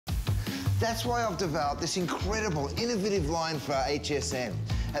That's why I've developed this incredible, innovative line for HSN.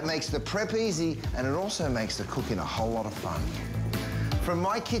 It makes the prep easy, and it also makes the cooking a whole lot of fun. From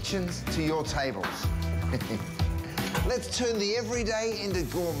my kitchens to your tables. Let's turn the everyday into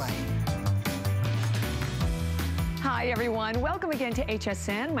gourmet. Hi everyone, welcome again to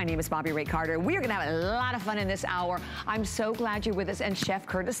HSN. My name is Bobby Ray Carter. We are gonna have a lot of fun in this hour. I'm so glad you're with us, and Chef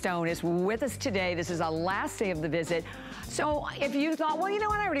Curtis Stone is with us today. This is our last day of the visit. So if you thought, well, you know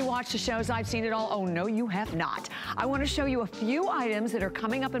what, I already watched the shows, I've seen it all. Oh no, you have not. I wanna show you a few items that are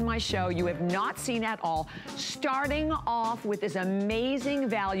coming up in my show you have not seen at all, starting off with this amazing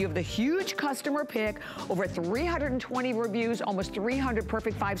value of the huge customer pick, over 320 reviews, almost 300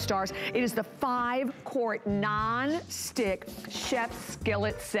 perfect 5 stars. It is the 5-quart non-stick chef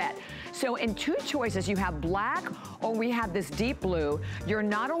skillet set. So in 2 choices, you have black or we have this deep blue. You're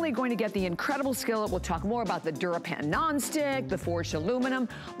not only going to get the incredible skillet, we'll talk more about the DuraPan non-stick, the forged aluminum,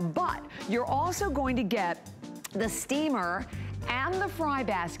 but you're also going to get the steamer and the fry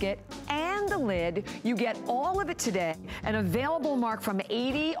basket and the lid. You get all of it today. An available mark from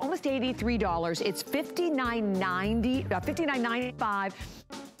almost $83. It's $59.95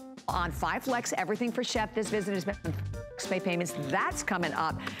 on 5 Flex, everything for Chef. This visit has been pay payments. That's coming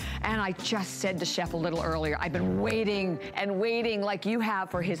up. And I just said to Chef a little earlier, I've been waiting and waiting like you have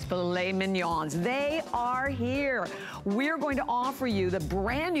for his filet mignons. They are here. We're going to offer you the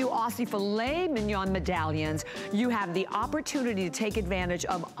brand new Aussie filet mignon medallions. You have the opportunity to take advantage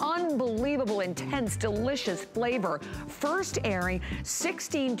of unbelievable, intense, delicious flavor. First airing,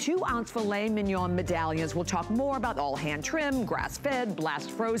 16 2-ounce filet mignon medallions. We'll talk more about all hand trim, grass-fed, blast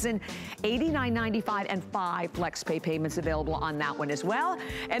frozen, $89.95 and 5 Flex pay payments available on that one as well.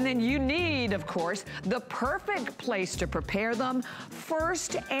 And then you need, of course, the perfect place to prepare them.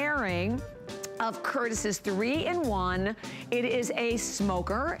 First airing of Curtis's 3-in-1. It is a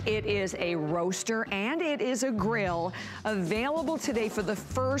smoker, it is a roaster, and it is a grill. Available today for the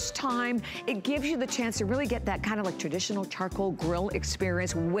first time. It gives you the chance to really get that kind of like traditional charcoal grill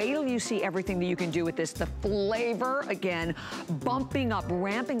experience. Wait till you see everything that you can do with this. The flavor, again, bumping up,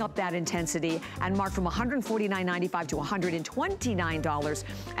 ramping up that intensity, and marked from $149.95 to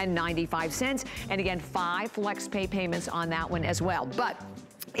 $129.95. And again, 5 Flex pay payments on that one as well. But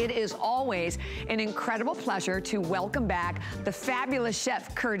it is always an incredible pleasure to welcome back the fabulous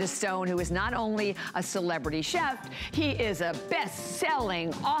Chef Curtis Stone, who is not only a celebrity chef, he is a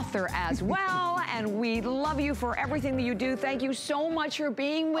best-selling author as well, and we love you for everything that you do. Thank you so much for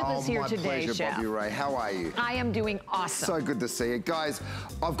being with us here today, pleasure, Chef. Bobby Ray. How are you? I am doing awesome. So good to see you. Guys,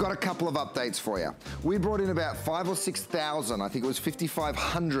 I've got a couple of updates for you. We brought in about 5,000 or 6,000, I think it was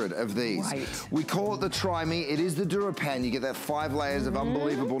 5,500 of these. Right. We call it the Try Me. It is the DuraPan. You get that 5 layers of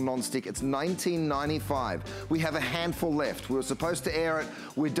unbelievable non-stick. It's $19.95. We have a handful left. We were supposed to air it.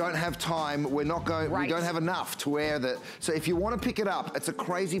 We don't have time. We're not going, we don't have enough to air that. So if you want to pick it up, it's a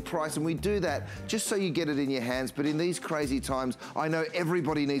crazy price, and we do that just so you get it in your hands. But in these crazy times, I know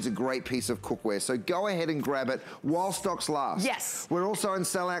everybody needs a great piece of cookware. So go ahead and grab it while stocks last. Yes. We're also in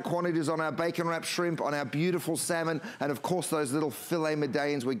sellout quantities on our bacon wrapped shrimp, on our beautiful salmon, and of course those little filet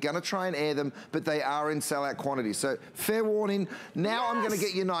medallions. We're gonna try and air them, but they are in sellout quantities. So fair warning. Now I'm gonna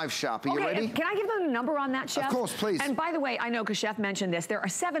get your knife sharp. Are you ready? Can I give them a number on that, Chef? Of course, please. And by the way, I know because Chef mentioned this, there are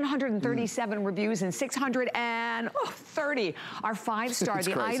 737 reviews and 630 are 5-star.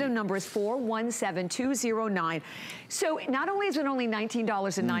 The item number is 417209. So not only is it only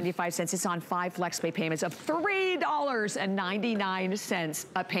 $19.95, it's on 5 Flex pay payments of $3.99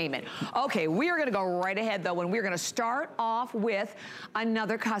 a payment. Okay, we are gonna go right ahead though, and we're gonna start off with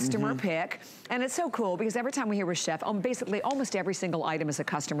another customer pick. And it's so cool because every time we hear with Chef, basically almost every single item is a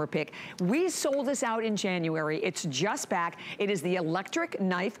customer pick. We sold this out in January. It's just back. It is the electric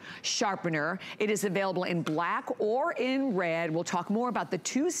knife sharpener. It is available in black or in red. We'll talk more about the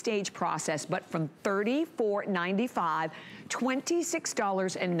 2-stage process, but from $34.95,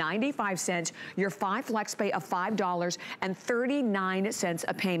 $26.95, your 5 Flex pay of $5.39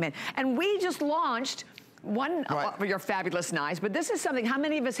 a payment. And we just launched one of your fabulous knives, but this is something, how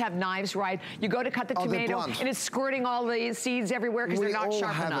many of us have knives, right? You go to cut the tomato and it's squirting all the seeds everywhere because they're not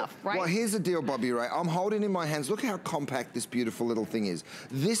sharp enough, right? Well, here's the deal, Bobby Ray. I'm holding in my hands, look how compact this beautiful little thing is.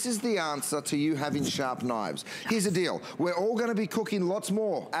 This is the answer to you having sharp knives. Here's the deal. We're all gonna be cooking lots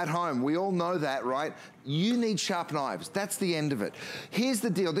more at home. We all know that, right? You need sharp knives. That's the end of it. Here's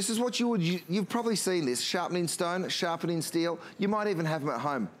the deal. This is what you've probably seen this. Sharpening stone, sharpening steel. You might even have them at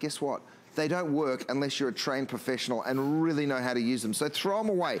home. Guess what? they don't work unless you're a trained professional and really know how to use them. So throw them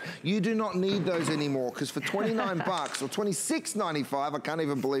away. You do not need those anymore, because for 29 bucks or 26.95, I can't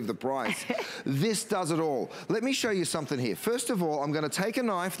even believe the price, this does it all. Let me show you something here. First of all, I'm gonna take a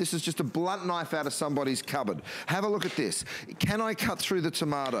knife. This is just a blunt knife out of somebody's cupboard. Have a look at this. Can I cut through the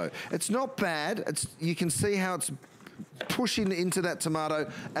tomato? It's not bad. You can see how it's pushing into that tomato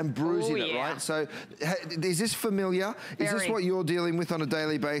and bruising it, right? So is this familiar? Is this what you're dealing with on a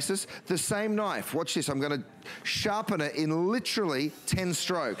daily basis? The same knife. Watch this. I'm going to sharpen it in literally 10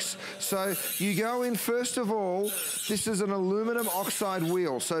 strokes. So you go in, first of all, this is an aluminum oxide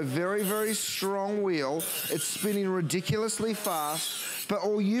wheel. So very, very strong wheel. It's spinning ridiculously fast. But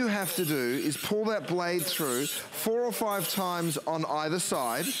all you have to do is pull that blade through 4 or 5 times on either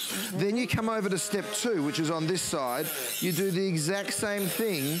side. Then you come over to step 2, which is on this side. You do the exact same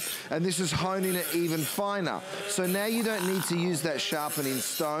thing, and this is honing it even finer. So now you don't need to use that sharpening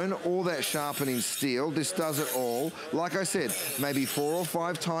stone or that sharpening steel. This does it all. Like I said, maybe 4 or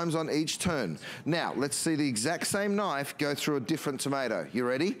 5 times on each turn. Now, let's see the exact same knife go through a different tomato. You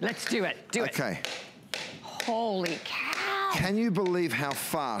ready? Let's do it. Do it. Okay. Holy cow. Can you believe how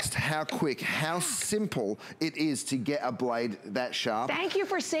fast, how quick, how simple it is to get a blade that sharp? Thank you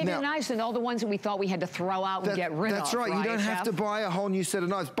for saving the knives and all the ones that we thought we had to throw out and get rid of. That's right. You don't have to buy a whole new set of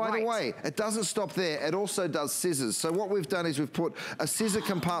knives. By the way, it doesn't stop there. It also does scissors. So what we've done is we've put a scissor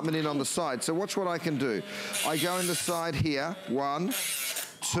compartment in on the side. So watch what I can do. I go in the side here. 1,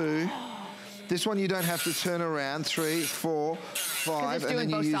 2. This one you don't have to turn around. 3, 4, 5. And then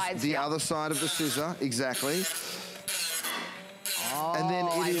you use the other side of the scissor. Exactly. And then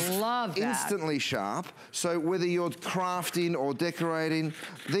it is instantly sharp. So whether you're crafting or decorating,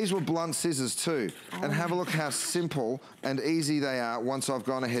 these were blunt scissors too. And have a look how simple and easy they are once I've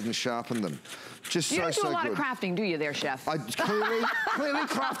gone ahead and sharpened them. Just you don't do a lot of crafting, do you there, Chef? Clearly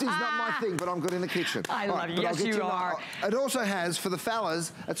crafting's not my thing, but I'm good in the kitchen. I love it. Yes, you are. It also has, for the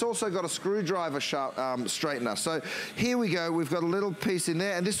fellas, it's also got a screwdriver straightener. So here we go. We've got a little piece in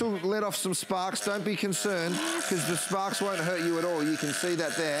there, and this will let off some sparks. Don't be concerned, because the sparks won't hurt you at all. You can see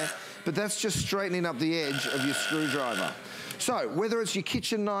that there. But that's just straightening up the edge of your screwdriver. So whether it's your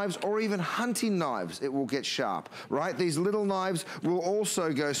kitchen knives or even hunting knives, it will get sharp, right? These little knives will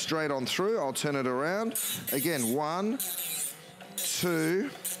also go straight on through. I'll turn it around. Again, 1, 2.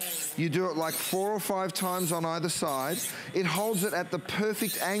 You do it like 4 or 5 times on either side. It holds it at the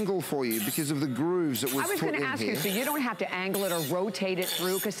perfect angle for you because of the grooves that we've put in here. I was going to ask you, so you don't have to angle it or rotate it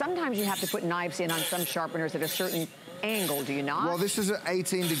through, because sometimes you have to put knives in on some sharpeners at a certain angle, do you not? Well, this is at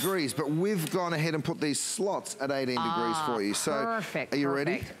 18 degrees, but we've gone ahead and put these slots at 18 degrees for you. So, perfect. Are you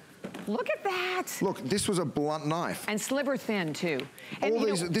ready? Look at that. Look, this was a blunt knife. And sliver thin, too. And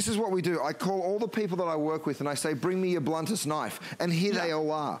this is what we do. I call all the people that I work with and I say, bring me your bluntest knife. And here they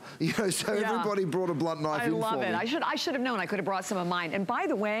all are. You know, so everybody brought a blunt knife in for me. I love it. I should have known. I could have brought some of mine. And by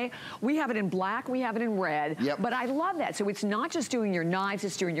the way, we have it in black, we have it in red. Yep. But I love that. So it's not just doing your knives,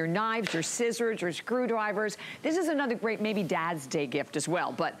 it's doing your knives, your scissors, your screwdrivers. This is another great, maybe Dad's Day gift as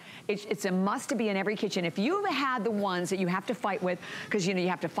well. But it's a must-to-be in every kitchen. If you've had the ones that you have to fight with, because, you know, you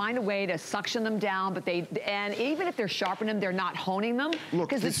have to find a way to suction them down, but and even if they're sharpening them, they're not honing them,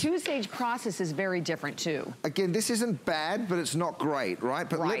 because the 2-stage process is very different too. Again, this isn't bad, but it's not great, right?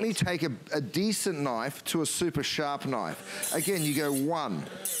 But let me take a decent knife to a super sharp knife. Again, you go 1.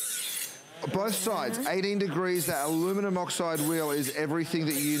 Both sides, 18 degrees. That aluminum oxide wheel is everything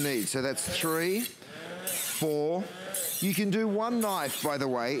that you need. So that's 3, 4. You can do one knife, by the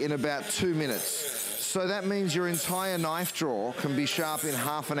way, in about 2 minutes. So that means your entire knife drawer can be sharp in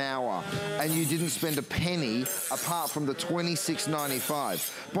half an hour, and you didn't spend a penny apart from the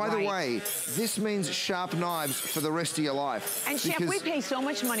 $26.95. By the way, this means sharp knives for the rest of your life. And Chef, we pay so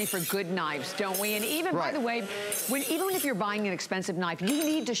much money for good knives, don't we? And even, by the way, even if you're buying an expensive knife, you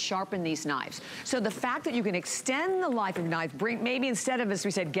need to sharpen these knives. So the fact that you can extend the life of knives, maybe instead of, as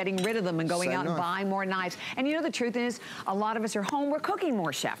we said, getting rid of them and going out and buying more knives. And you know, the truth is, a lot of us are home, we're cooking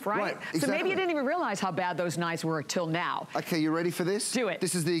more, Chef, right? So maybe you didn't even realize how bad those knives were till now. Okay, you ready for this? Do it.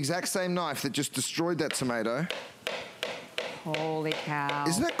 This is the exact same knife that just destroyed that tomato. Holy cow.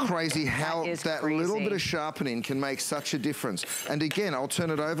 Isn't that crazy how that little bit of sharpening can make such a difference? And again, I'll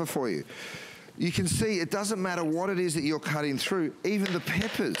turn it over for you. You can see it doesn't matter what it is that you're cutting through, even the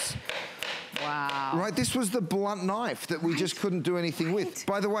peppers. Wow. Right, this was the blunt knife that we just couldn't do anything with.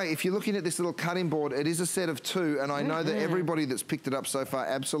 By the way, if you're looking at this little cutting board, it is a set of 2, and I know that everybody that's picked it up so far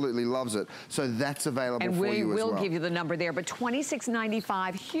absolutely loves it. So that's available for you as well. And we will give you the number there, but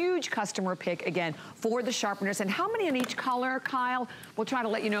 $26.95, huge customer pick, again, for the sharpeners. And how many in each color, Kyle? We'll try to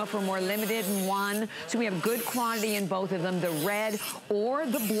let you know if we're more limited in one. So we have good quantity in both of them, the red or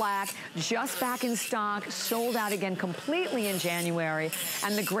the black, just back in stock, sold out again completely in January.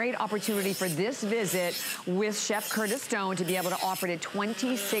 And the great opportunity for this visit with Chef Curtis Stone to be able to offer it at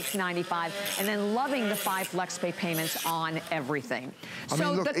 $26.95, and then loving the 5 FlexPay payments on everything. I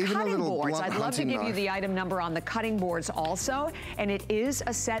mean, look, the cutting boards, I'd love to give you the item number on the cutting boards also, and it is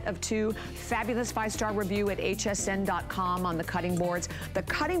a set of 2. Fabulous 5-star review at hsn.com on the cutting boards. The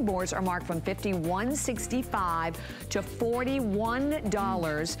cutting boards are marked from $51.65 to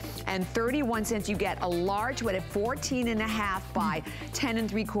 $41.31. You get a large one at 14.5 by 10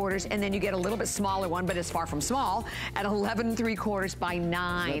 3/4, and then you get a little bit smaller one, but it's far from small, at 11 3/4 by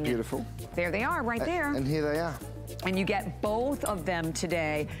 9. Isn't that beautiful? There they are, right there. And here they are. And you get both of them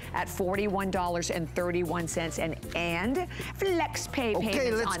today at $41.31 and FlexPay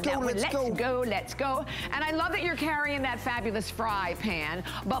payments on that one. Let's go. And I love that you're carrying that fabulous fry pan.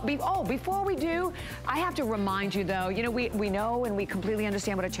 But before we do, I have to remind you though, you know, we know and we completely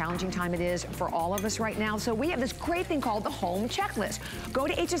understand what a challenging time it is for all of us right now. So we have this great thing called the home checklist. Go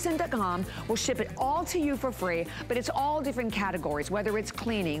to hsn.com. We'll ship it all to you for free, but it's all different categories, whether it's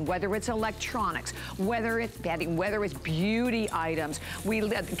cleaning, whether it's electronics, whether it's bedding, whether it's beauty items. We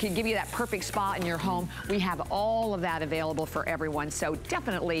can give you that perfect spot in your home. We have all of that available for everyone, so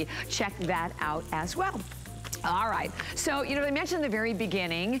definitely check that out as well. All right, so, you know, I mentioned in the very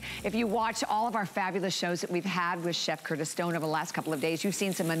beginning, if you watch all of our fabulous shows that we've had with Chef Curtis Stone over the last couple of days, you've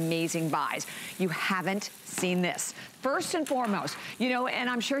seen some amazing buys. You haven't seen this. First and foremost, you know, and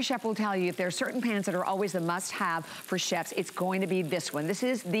I'm sure Chef will tell you, if there are certain pans that are always the must-have for chefs, it's going to be this one. This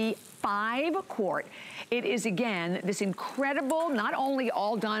is the 5-quart. It is, again, this incredible, not only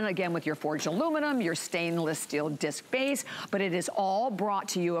all done, again, with your forged aluminum, your stainless steel disc base, but it is all brought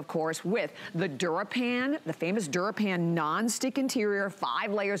to you, of course, with the DuraPan, the famous DuraPan non-stick interior,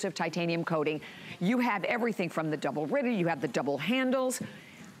 5 layers of titanium coating. You have everything from the double ritter, you have the double handles.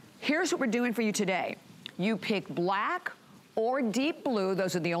 Here's what we're doing for you today. You pick black or deep blue,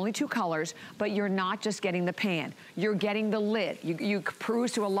 those are the only 2 colors, but you're not just getting the pan. You're getting the lid. You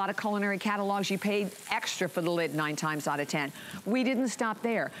peruse through a lot of culinary catalogs. You paid extra for the lid 9 times out of 10. We didn't stop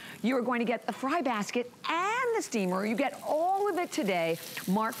there. You are going to get the fry basket and the steamer. You get all of it today,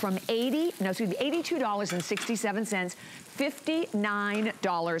 marked from $82.67.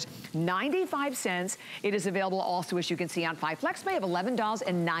 $59.95. It is available also, as you can see, on 5 FlexPay of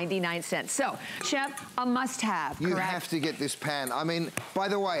 $11.99. So, Chef, a must-have, correct? You have to get this pan. I mean, by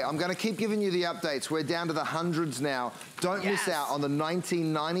the way, I'm going to keep giving you the updates. We're down to the hundreds now. Don't miss out on the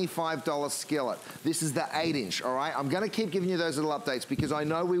 $19.95 skillet. This is the 8-inch, all right? I'm going to keep giving you those little updates because I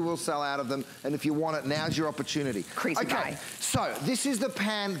know we will sell out of them, and if you want it, now's your opportunity. Crazy guy. So this is the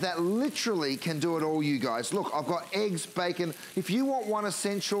pan that literally can do it all, you guys. Look, I've got eggs, bacon. If you want one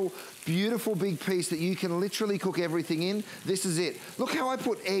essential, beautiful big piece that you can literally cook everything in, this is it. Look how I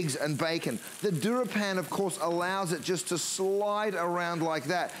put eggs and bacon. The DuraPan, of course, allows it just to slide around like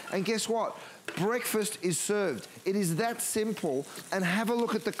that. And guess what? Breakfast is served. It is that simple. And have a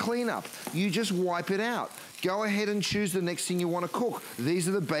look at the cleanup. You just wipe it out. Go ahead and choose the next thing you want to cook. These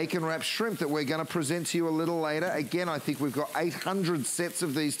are the bacon wrapped shrimp that we're going to present to you a little later. Again, I think we've got 800 sets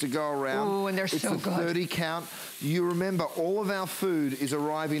of these to go around. Oh, and they're so good. It's a 30 count. You remember, all of our food is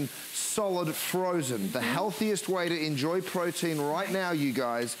arriving solid frozen. The healthiest way to enjoy protein right now, you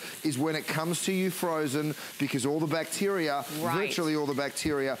guys, is when it comes to you frozen, because all the bacteria, virtually all the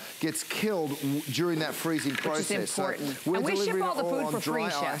bacteria, gets killed during that freezing process. Which is important. So and we ship all the food for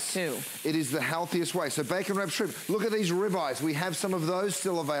free, Chef, too. It is the healthiest way. So bacon wrapped shrimp. Look at these ribeyes. We have some of those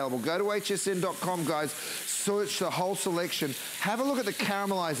still available. Go to hsn.com, guys. Search the whole selection. Have a look at the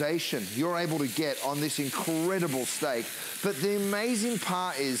caramelization you're able to get on this incredible steak. But the amazing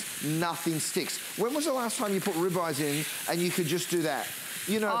part is nothing sticks. When was the last time you put ribeyes in and you could just do that?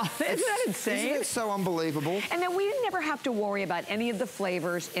 You know, isn't that insane? Isn't it so unbelievable? And then we never have to worry about any of the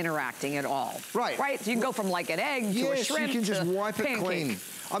flavors interacting at all. Right. Right? So you can go from like an egg to a shrimp you can just wipe it clean.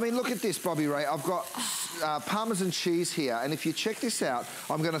 I mean, look at this, Bobby Ray. I've got Parmesan cheese here, and if you check this out,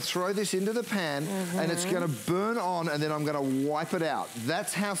 I'm gonna throw this into the pan, and it's gonna burn on, and then I'm gonna wipe it out.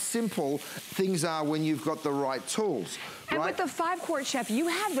 That's how simple things are when you've got the right tools. And with the 5-quart, Chef, you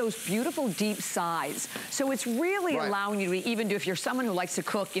have those beautiful deep sides. So it's really allowing you to even do, if you're someone who likes to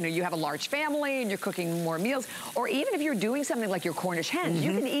cook, you know, you have a large family and you're cooking more meals, or even if you're doing something like your Cornish hens,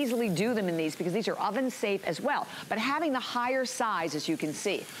 you can easily do them in these because these are oven safe as well. But having the higher size, as you can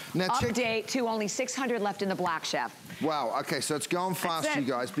see. Now update to only 600 left in the black, Chef. Wow, okay, so it's going fast, you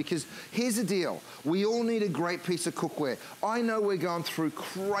guys, because here's the deal. We all need a great piece of cookware. I know we're going through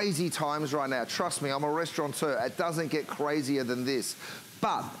crazy times right now. Trust me, I'm a restaurateur. It doesn't get crazier than this.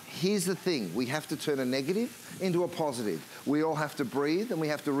 But here's the thing. We have to turn a negative into a positive. We all have to breathe, and we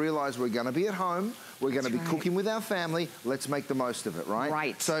have to realize we're going to be at home. We're going to be cooking with our family. Let's make the most of it, right?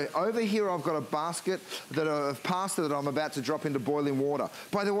 Right. So over here, I've got a basket of pasta that I'm about to drop into boiling water.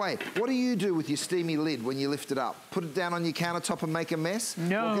 By the way, what do you do with your steamy lid when you lift it up? Put it down on your countertop and make a mess?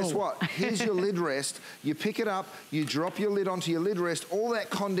 No. Well, guess what? Here's your lid rest. You pick it up, you drop your lid onto your lid rest. All that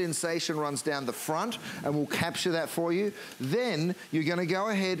condensation runs down the front, and we'll capture that for you. Then you're going to go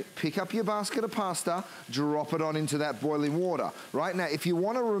ahead, pick up your basket of pasta, drop it on into that boiling water. Right now, if you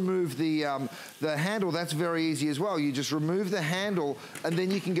want to remove the handle, that's very easy as well. You just remove the handle, and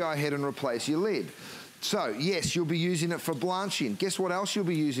then you can go ahead and replace your lid. So, yes, you'll be using it for blanching. Guess what else you'll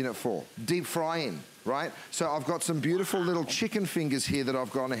be using it for? Deep frying. Right? So I've got some beautiful little chicken fingers here that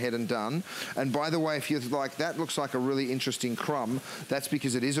I've gone ahead and done. And by the way, if you're like, that looks like a really interesting crumb, that's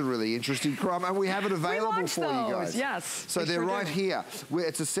because it is a really interesting crumb, and we have it available for you guys. Yes. So they're right here.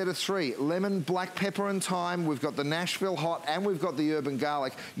 It's a set of 3. Lemon, black pepper, and thyme. We've got the Nashville hot, and we've got the urban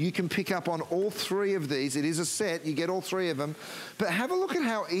garlic. You can pick up on all 3 of these. It is a set. You get all 3 of them. But have a look at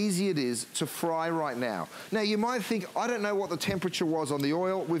how easy it is to fry right now. Now, you might think, I don't know what the temperature was on the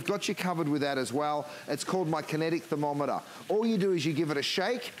oil. We've got you covered with that as well. It's called my kinetic thermometer. All you do is you give it a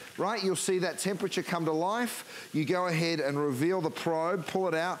shake, right? You'll see that temperature come to life. You go ahead and reveal the probe, pull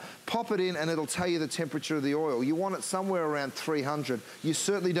it out, pop it in, and it'll tell you the temperature of the oil. You want it somewhere around 300. You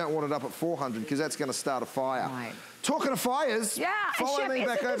certainly don't want it up at 400 because that's going to start a fire. Right. Talking of fires, follow me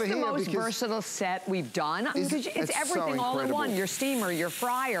back over here. Isn't this the most versatile set we've done? I mean, it's everything all in one. Your steamer, your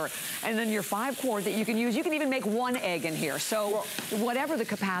fryer, and then your 5-quart that you can use. You can even make 1 egg in here. So whatever the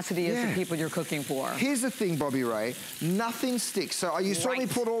capacity is of people you're cooking for. Here's the thing, Bobby Ray. Nothing sticks. So you certainly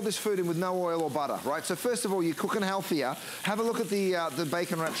put all this food in with no oil or butter, right? So first of all, you're cooking healthier. Have a look at the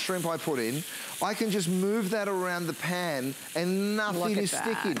bacon-wrapped shrimp I put in. I can just move that around the pan, and nothing is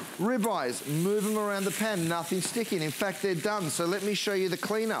sticking. Ribeyes, move them around the pan, nothing sticking. In fact, they're done. So let me show you the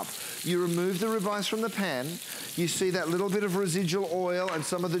cleanup. You remove the ribeyes from the pan. You see that little bit of residual oil and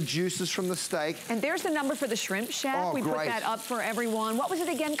some of the juices from the steak. And there's the number for the shrimp, Chef. Oh, we put that up for everyone. What was it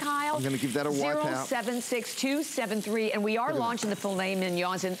again, Kyle? I'm going to give that a wipe out. 076273. And we are launching the filet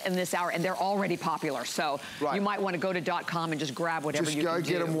mignons in this hour, and they're already popular. So you might want to go to .com and just grab whatever you can do. Just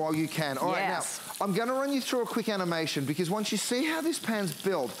go get them while you can. All right, now, I'm going to run you through a quick animation, because once you see how this pan's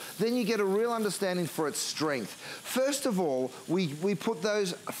built, then you get a real understanding for its strength. First of all, we put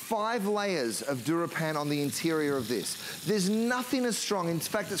those 5 layers of DuraPan on the interior of this. There's nothing as strong. In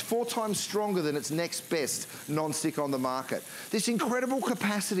fact, it's 4 times stronger than its next best non-stick on the market. This incredible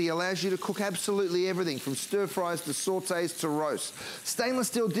capacity allows you to cook absolutely everything, from stir fries to sautés to roasts. Stainless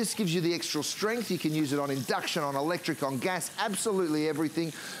steel disc gives you the extra strength. You can use it on induction, on electric, on gas, absolutely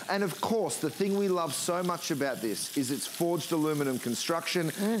everything. And of course, the thing we love so much about this is its forged aluminum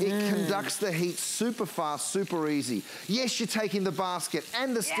construction. It conducts the heat super fast, super easy. Yes, you're taking the basket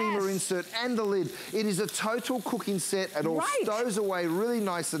and the steamer insert and the lid. It is a total cooking set. It all stows away really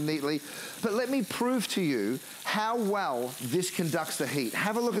nice and neatly. But let me prove to you how well this conducts the heat.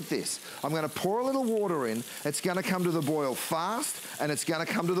 Have a look at this. I'm going to pour a little water in. It's going to come to the boil fast, and it's going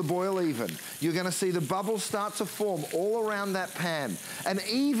to come to the boil even. You're going to see the bubbles start to form all around that pan. And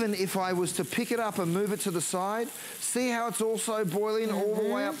even if I was to pick it up and move it to the side, see how it's also boiling all the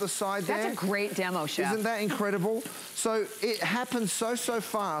way up the side there? That's a great demo, Chef. Isn't that incredible? So it happens so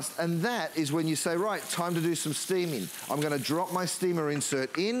fast, and that is when you say, right, time to do some steaming. I'm going to drop my steamer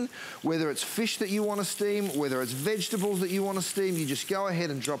insert in. Whether it's fish that you want to steam, whether it's vegetables that you want to steam, you just go ahead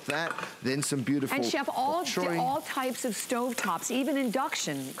and drop that. Then some beautiful... And Chef, all types of stovetops, even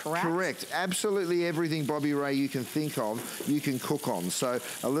induction, correct? Correct. Absolutely everything, Bobby Ray, you can think of, you can cook on. So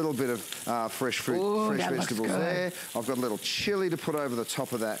a little bit of fresh fruit, fresh vegetables there. I've got a little chili to put over the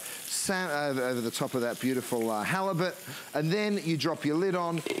top of that, over the top of that beautiful halibut. And then you drop your lid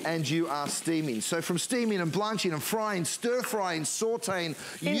on and you are steaming. So from steaming and blanching and frying, stir frying, sauteing,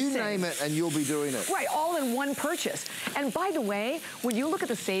 you name it, and you'll be doing it. Right, all in one purchase. And by the way, when you look at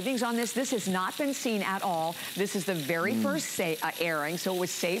the savings on this, this has not been seen at all. This is the very first airing, so it was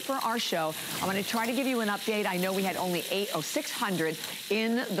saved for our show. I'm going to try to give you an update. I know we had only 600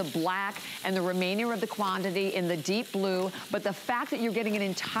 in the black and the remainder of the quantity in the deep blue, but the fact that you're getting an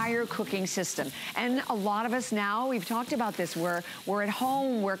entire cooking system. And a lot of us now, we've talked about this, we're at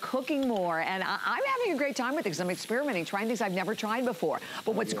home, we're cooking more, and I'm having a great time with it because I'm experimenting, trying things I've never tried before.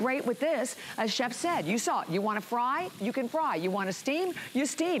 But what's great with this, as Chef said, you saw it, you want to fry, you can fry. You want to steam, you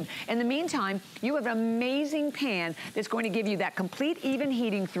steam. In the meantime, you have an amazing pan that's going to give you that complete even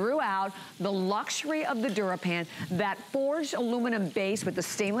heating throughout, the luxury of the DuraPan, that forged aluminum base with the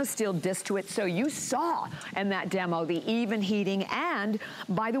stainless steel disc to it. So you saw in that demo the even heating. And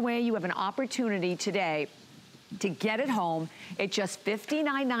by the way, you have an opportunity today to get it home at just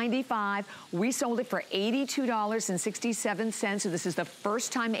 $59.95. We sold it for $82.67. So this is the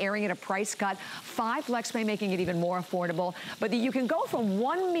first time airing at a price cut. 5 FlexPay making it even more affordable. But you can go from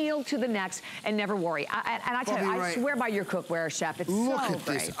one meal to the next and never worry. And I tell you, I swear by your cookware, Chef. It's Look so at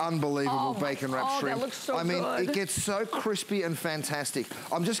great. This unbelievable bacon wrapped shrimp. That looks so I mean, good. It gets so crispy and fantastic.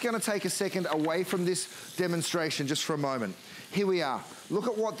 I'm just going to take a second away from this demonstration just for a moment. Here we are. Look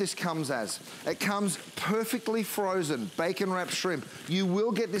at what this comes as. It comes perfectly frozen, bacon wrapped shrimp. You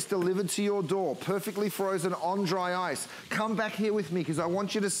will get this delivered to your door, perfectly frozen on dry ice. Come back here with me because I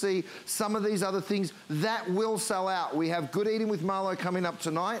want you to see some of these other things that will sell out. We have Good Eating with Marlo coming up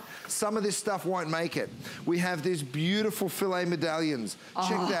tonight. Some of this stuff won't make it. We have these beautiful filet medallions.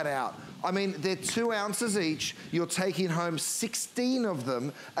 Check that out. I mean, they're 2 ounces each. You're taking home 16 of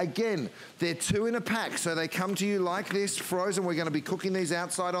them. Again, they're 2 in a pack, so they come to you like this, frozen. We're gonna be cooking these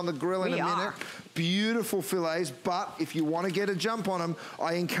outside on the grill in a minute. Beautiful fillets, but if you want to get a jump on them,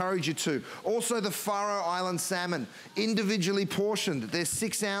 I encourage you to. Also the Faroe Island salmon, individually portioned. They're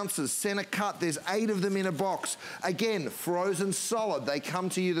 6 ounces, center cut. There's 8 of them in a box. Again, frozen solid. They come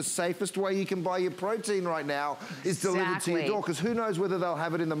to you the safest way you can buy your protein right now is delivered to your door, because who knows whether they'll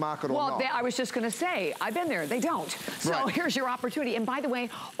have it in the market or not. Well, I was just going to say, I've been there. They don't. So here's your opportunity. And by the way,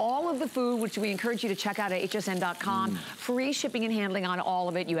 all of the food, which we encourage you to check out at hsn.com, free shipping and handling on all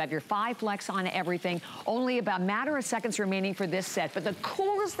of it. You have your 5 Flex on everything. Only about a matter of seconds remaining for this set. But the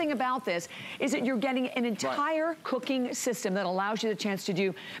coolest thing about this is that you're getting an entire cooking system that allows you the chance to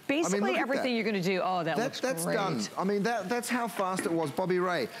do basically everything you're going to do. Oh, that's great. Done. I mean, that's how fast it was. Bobby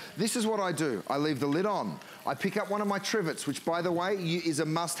Ray, this is what I do. I leave the lid on. I pick up one of my trivets, which, by the way, is a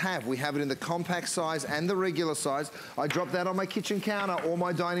must-have. We have it in the compact size and the regular size. I drop that on my kitchen counter or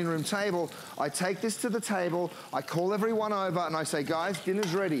my dining room table. I take this to the table. I call everyone over and I say, guys,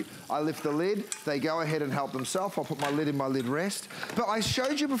 dinner's ready. I lift the lid. They go ahead and help themselves. I'll put my lid in my lid rest. But I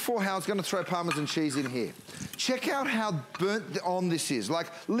showed you before how I was going to throw Parmesan cheese in here. Check out how burnt on this is. Like,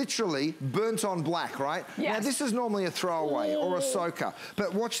 literally burnt on black, right? Yes. Now, this is normally a throwaway or a soaker.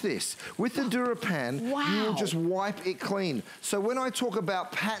 But watch this. With the DuraPan, you will just wipe it clean. So when I talk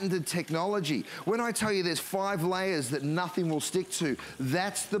about patented technology, when I tell you there's 5 layers that nothing will stick to,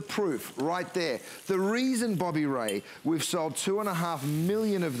 that's the proof right there. The reason, Bobby Ray, we've sold 2.5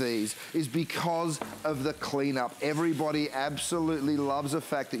 million of these is because of the cleanup. Everybody absolutely loves the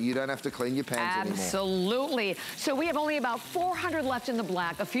fact that you don't have to clean your pans anymore. Absolutely. So we have only about 400 left in the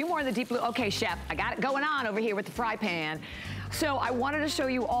black, a few more in the deep blue. Okay, Chef, I got it going on over here with the fry pan. So I wanted to show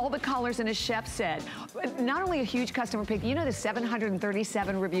you all the colors, and as Chef said, not only a huge customer pick, you know the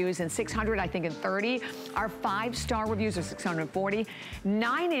 737 reviews and 600, I think, and 30 are 5-star reviews of 640.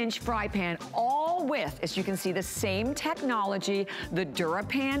 9-inch fry pan, all with, as you can see, the same technology, the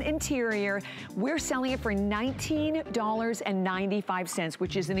DuraPan interior. We're selling it for $19.95,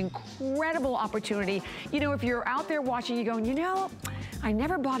 which is an incredible opportunity. You know, if you're out there watching, you're going, you know, I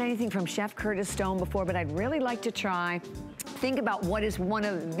never bought anything from Chef Curtis Stone before, but I'd really like to try. Think about what is one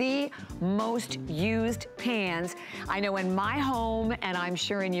of the most used pans. I know in my home, and I'm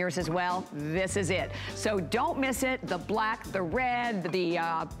sure in yours as well, this is it. So don't miss it. The black, the red, the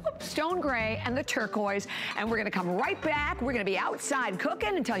stone gray, and the turquoise. And we're gonna come right back. We're gonna be outside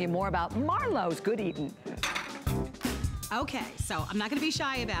cooking and tell you more about Marlo's Good Eating. Okay, so I'm not gonna be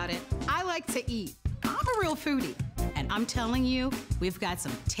shy about it. I like to eat. I'm a real foodie. And I'm telling you, we've got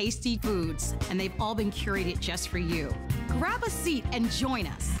some tasty foods, and they've all been curated just for you. Grab a seat and join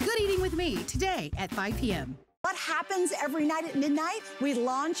us. Good Eating with me today at 5 p.m. What happens every night at midnight? We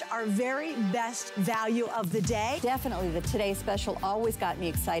launch our very best value of the day. Definitely the Today Special always got me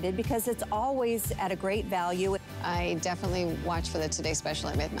excited because it's always at a great value. I definitely watch for the Today Special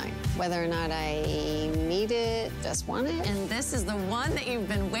at midnight. Whether or not I need it, just want it. And this is the one that you've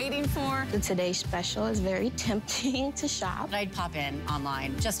been waiting for. The Today Special is very tempting to shop. I'd pop in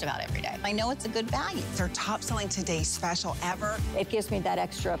online just about every day. I know it's a good value. It's our top selling Today Special ever. It gives me that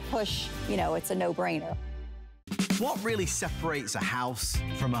extra push, you know, it's a no-brainer. What really separates a house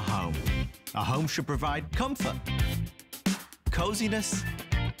from a home? A home should provide comfort, coziness,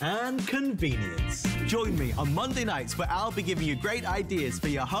 and convenience. Join me on Monday nights where I'll be giving you great ideas for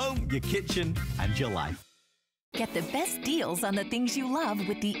your home, your kitchen, and your life. Get the best deals on the things you love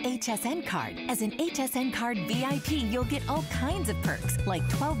with the HSN card. As an HSN card VIP, you'll get all kinds of perks, like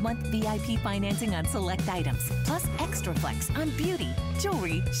 12-month VIP financing on select items, plus extra flex on beauty,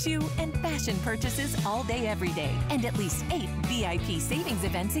 jewelry, shoe, and fashion purchases all day, every day. And at least 8 VIP savings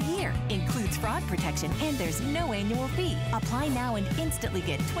events a year. Includes fraud protection, and there's no annual fee. Apply now and instantly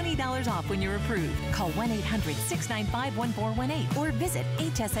get $20 off when you're approved. Call 1-800-695-1418 or visit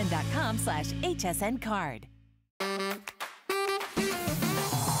hsn.com/HSN card.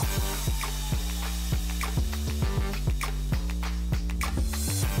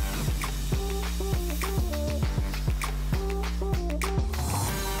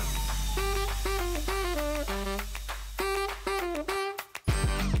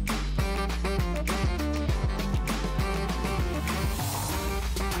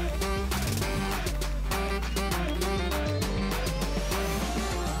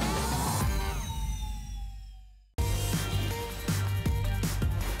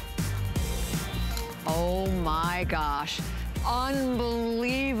 Oh my gosh.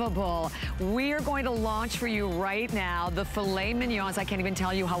 Unbelievable. We are going to launch for you right now the filet mignons. I can't even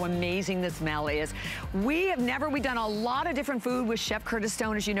tell you how amazing the smell is. We've done a lot of different food with Chef Curtis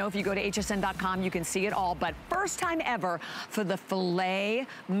Stone. As you know, if you go to hsn.com, you can see it all. But first time ever for the filet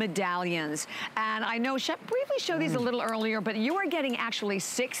medallions. And I know Chef briefly showed these a little earlier, but you are getting actually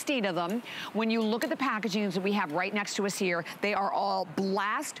 16 of them. When you look at the packaging that we have right next to us here, they are all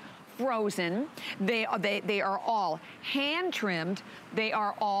blast frozen. They are all hand trimmed. They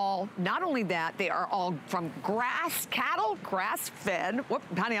are all, not only that, they are all from cattle, grass fed. Whoop,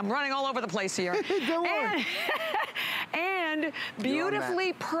 honey, I'm running all over the place here. Don't worry. And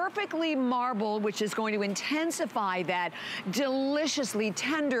beautifully, perfectly marbled, which is going to intensify that deliciously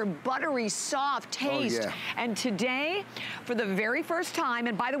tender, buttery, soft taste. Oh, yeah. And today, for the very first time,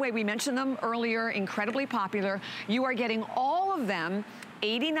 and by the way, we mentioned them earlier, incredibly popular, you are getting all of them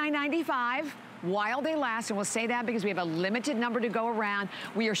 $89.95 while they last, and we'll say that because we have a limited number to go around.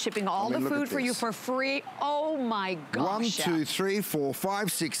 We are shipping all the food for you for free. Oh my gosh. 1, 2, 3, 4,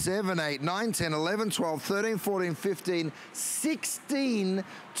 5, 6, 7, 8, 9, 10, 11, 12, 13, 14, 15, 16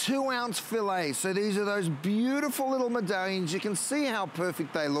 2-ounce fillets. So these are those beautiful little medallions. You can see how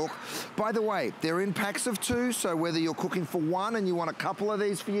perfect they look. By the way, they're in packs of 2, so whether you're cooking for 1 and you want a couple of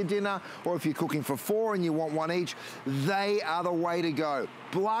these for your dinner, or if you're cooking for 4 and you want 1 each, they are the way to go.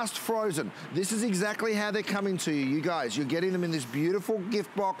 Blast frozen. This is exactly how they're coming to you. You guys, you're getting them in this beautiful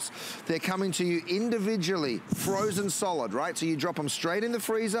gift box. They're coming to you individually, frozen solid, right? So you drop them straight in the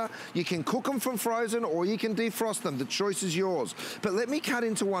freezer. You can cook them from frozen or you can defrost them. The choice is yours. But let me cut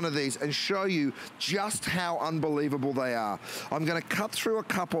into one of these and show you just how unbelievable they are. I'm gonna cut through a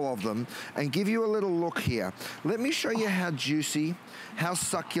couple of them and give you a little look here. Let me show you how juicy, how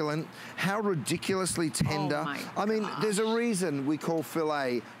succulent, how ridiculously tender. Oh, I mean, there's a reason we call filet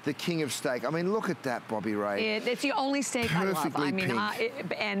the king of steak. I mean, look at that, Bobby Ray. It's the only steak I love. I mean,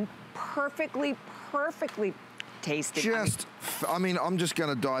 and perfectly tasty. I mean, I'm just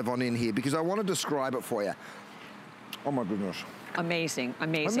gonna dive on in here because I want to describe it for you. Oh my goodness. Amazing,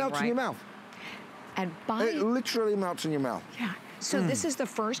 amazing, it melts in your mouth. And it literally melts in your mouth. Yeah. So this is the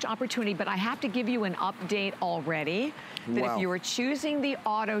first opportunity, but I have to give you an update already that if you are choosing the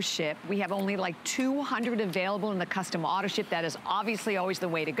auto ship, we have only like 200 available in the custom auto ship. That is obviously always the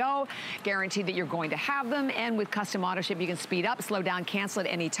way to go. Guaranteed that you're going to have them. And with custom auto ship, you can speed up, slow down, cancel at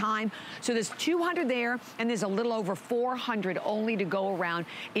any time. So there's 200 there, and there's a little over 400 only to go around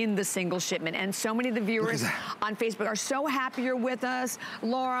in the single shipment. And so many of the viewers on Facebook are so happy you're with us.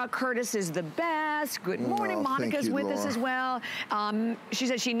 Laura, Curtis is the best. Good morning. Monica's with us as well. She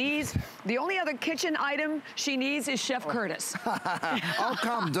said she needs, the only other kitchen item she needs is Chef Curtis. I'll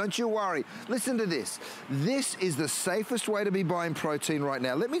come, don't you worry. Listen to this. This is the safest way to be buying protein right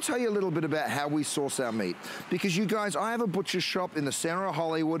now. Let me tell you a little bit about how we source our meat. Because you guys, I have a butcher's shop in the center of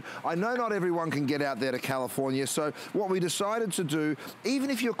Hollywood. I know not everyone can get out there to California, so what we decided to do, even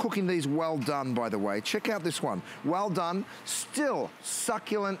if you're cooking these well done, by the way, check out this one. Well done, still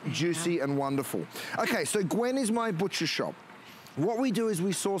succulent, juicy, and wonderful. Okay, so Gwen is my butcher shop. What we do is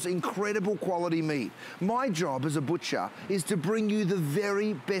we source incredible quality meat. My job as a butcher is to bring you the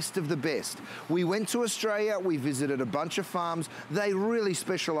very best of the best. We went to Australia, we visited a bunch of farms. They really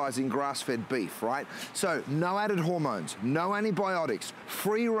specialize in grass-fed beef, right? So no added hormones, no antibiotics,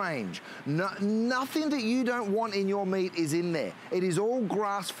 free range. Nothing that you don't want in your meat is in there. It is all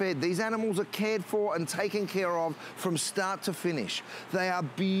grass-fed. These animals are cared for and taken care of from start to finish. They are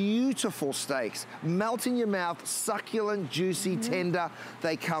beautiful steaks, melt in your mouth, succulent, juicy, tender.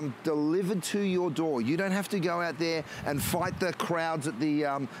 They come delivered to your door. You don't have to go out there and fight the crowds at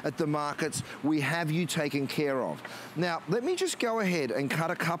the markets. We have you taken care of. Now, let me just go ahead and cut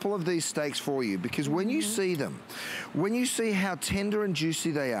a couple of these steaks for you, because when you see them, when you see how tender and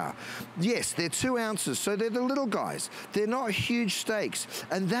juicy they are, yes, they're 2 ounces, so they're the little guys. They're not huge steaks,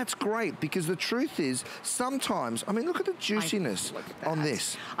 and that's great, because the truth is, sometimes, I mean, look at the juiciness on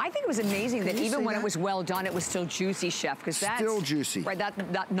this. I think it was amazing that even when it was well done, it was still juicy, Chef, because that's still juicy. Right,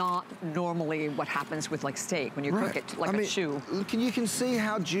 that's not normally what happens with like steak when you cook it like a chew. You can see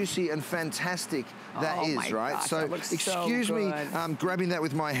how juicy and fantastic that is, right? Gosh, so excuse me grabbing that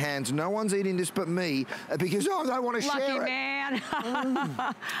with my hands. No one's eating this but me, because I don't want to share it. Lucky man.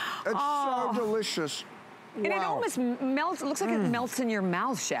 It's so delicious. And it almost melts, it looks like it melts in your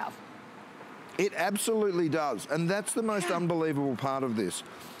mouth, Chef. It absolutely does, and that's the most unbelievable part of this.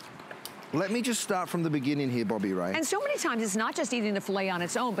 Let me just start from the beginning here, Bobby Ray. And so many times it's not just eating the filet on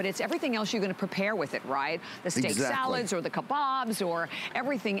its own, but it's everything else you're going to prepare with it, right? The steak salads or the kebabs or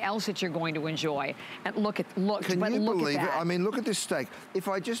everything else that you're going to enjoy. And look, Can you believe it? I mean, look at this steak. If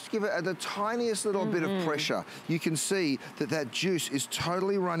I just give it the tiniest little bit of pressure, you can see that that juice is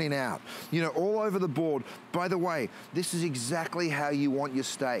totally running out. You know, all over the board. By the way, this is exactly how you want your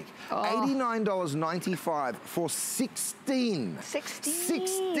steak. $89.95 for 16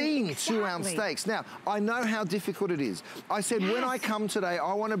 2-ounce steaks. Now, I know how difficult it is. I said, when I come today,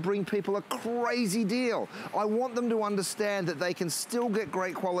 I want to bring people a crazy deal. I want them to understand that they can still get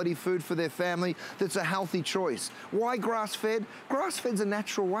great quality food for their family that's a healthy choice. Why grass-fed? Grass-fed's a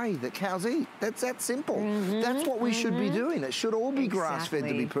natural way that cows eat. That's that simple. That's what we should be doing. It should all be grass-fed,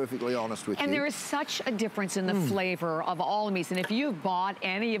 to be perfectly honest with you. And there is such a difference in the flavor of all the meats. And if you've bought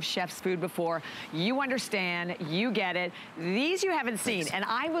any of Chef's food before, you understand, you get it. These you haven't seen. And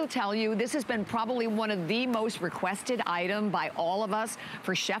I will tell you, this has been probably one of the most requested item by all of us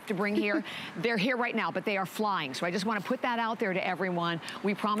for Chef to bring here. They're here right now, but they are flying. So I just want to put that out there to everyone.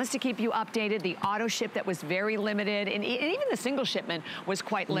 We promise to keep you updated. The auto ship that was very limited, and even the single shipment was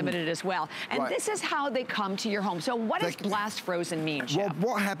quite limited as well. And this is how they come to your home. So what does blast frozen mean, Chef?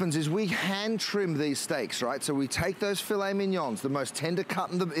 Well, what happens is we hand trim these steaks, right? So we take those filet mignons, the most tender cut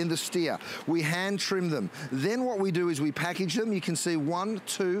in the steer. We hand trim them. Then what we do is we package them. You can see 1,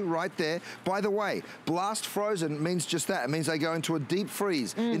 2 right there. By the way, blast frozen means just that. It means they go into a deep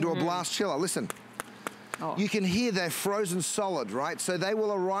freeze, into a blast chiller. Listen. You can hear they're frozen solid, right? So they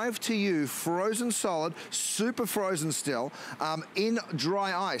will arrive to you frozen solid, super frozen still, in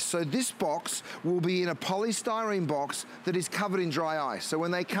dry ice. So this box will be in a polystyrene box that is covered in dry ice. So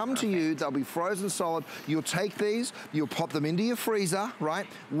when they come to you, they'll be frozen solid. You'll take these, you'll pop them into your freezer, right?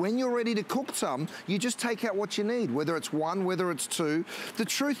 When you're ready to cook some, you just take out what you need, whether it's 1, whether it's 2. The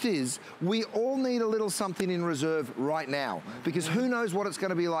truth is, we all need a little something in reserve right now, because who knows what it's going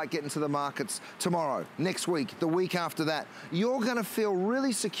to be like getting to the markets tomorrow, next week, the week after that. You're going to feel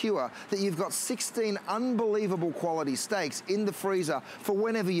really secure that you've got 16 unbelievable quality steaks in the freezer for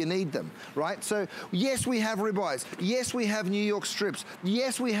whenever you need them, right? So yes, we have ribeyes. Yes, we have New York strips.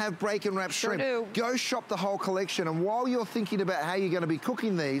 Yes, we have bacon wrapped shrimp. Go shop the whole collection. And while you're thinking about how you're going to be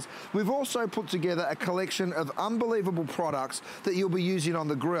cooking these, we've also put together a collection of unbelievable products that you'll be using on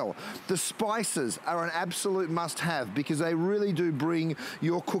the grill. The spices are an absolute must-have because they really do bring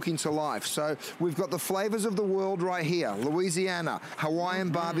your cooking to life. So we've got the flavor flavors of the world right here. Louisiana, Hawaiian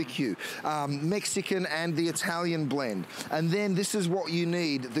barbecue, Mexican and the Italian blend. And then this is what you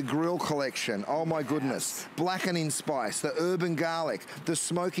need, the grill collection. Oh my goodness. Blackening spice, the urban garlic, the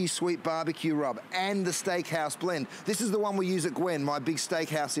smoky sweet barbecue rub, and the steakhouse blend. This is the one we use at Gwen, my big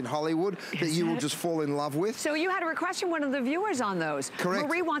steakhouse in Hollywood, that you will just fall in love with. So you had a request from one of the viewers on those. Correct.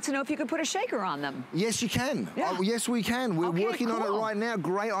 Marie wants to know if you could put a shaker on them. Yes, you can. Yeah. Oh, yes, we can. We're working on it right now.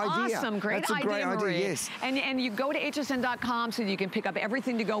 Great idea. Awesome. Great idea, Great Marie. idea, yes. And you go to hsn.com so you can pick up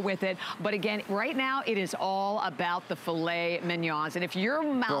everything to go with it. But again, right now, it is all about the filet mignons. And if your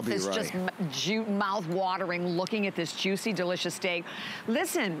mouth is just mouth-watering looking at this juicy, delicious steak,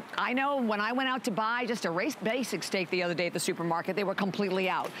 listen, I know when I went out to buy just a basic steak the other day at the supermarket, they were completely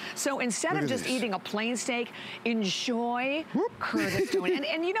out. So instead of just eating a plain steak, enjoy Curtis doing.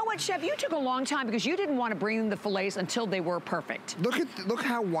 And you know what, Chef? You took a long time because you didn't want to bring the fillets until they were perfect. Look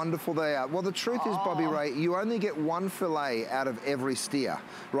how wonderful they are. Well, the truth is, Bobby Ray, you only get one fillet out of every steer,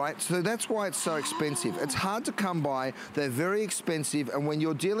 right? So that's why it's so expensive. It's hard to come by. They're very expensive. And when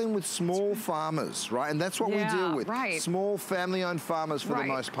you're dealing with small farmers, right? And that's what we deal with. Small family-owned farmers for the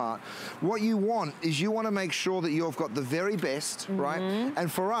most part. What you want is you want to make sure that you've got the very best, right?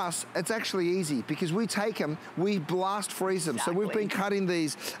 And for us, it's actually easy because we take them, we blast freeze them. So we've been cutting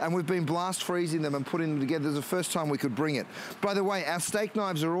these and we've been blast freezing them and putting them together. This is the first time we could bring it. By the way, our steak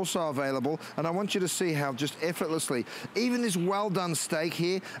knives are also available, and I want you to see how just effortlessly, even this well-done steak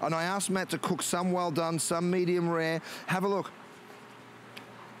here, and I asked Matt to cook some well-done, some medium rare. Have a look.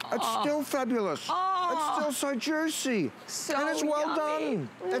 It's still fabulous. It's still so juicy. And it's well done.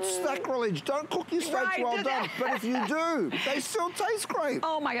 It's sacrilege. Don't cook your steaks well done. But if you do, they still taste great.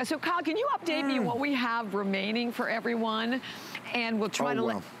 Oh my God. So Kyle, can you update me on what we have remaining for everyone? And we'll try to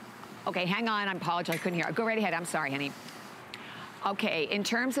let... Okay, hang on. I apologize. I couldn't hear. Go right ahead. I'm sorry, honey. Okay, in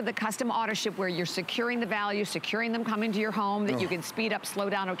terms of the custom auto ship where you're securing the value, securing them coming to your home, that you can speed up, slow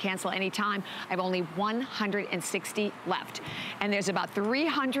down, or cancel anytime, I have only 160 left. And there's about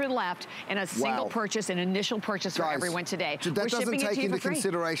 300 left in a single purchase, an initial purchase for everyone today. That doesn't take into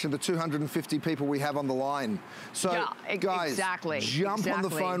consideration the 250 people we have on the line. So, guys, jump on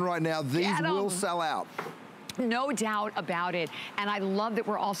the phone right now. These will sell out. No doubt about it. And I love that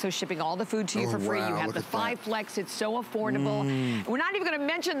we're also shipping all the food to you for free. You have the 5 Flex. It's so affordable. We're not even going to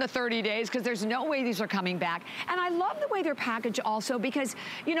mention the 30 days because there's no way these are coming back. And I love the way they're packaged also because,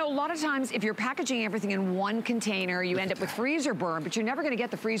 you know, a lot of times if you're packaging everything in one container, you end up with freezer burn, but you're never going to get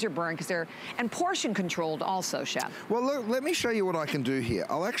the freezer burn because they're, and portion controlled also, Chef. Well, look, let me show you what I can do here.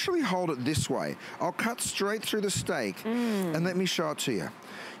 I'll actually hold it this way. I'll cut straight through the steak and let me show it to you.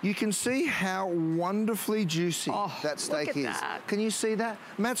 You can see how wonderfully juicy that steak is. Can you see that?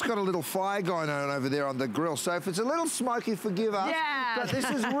 Matt's got a little fire going on over there on the grill, so if it's a little smoky, forgive us. But this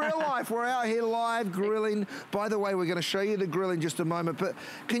is real life. We're out here live grilling. By the way, we're going to show you the grill in just a moment, but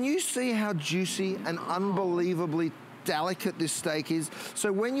can you see how juicy and unbelievably delicate this steak is?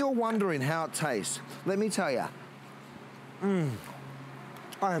 So when you're wondering how it tastes, let me tell you,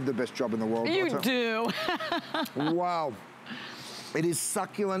 I have the best job in the world. You do. Wow. It is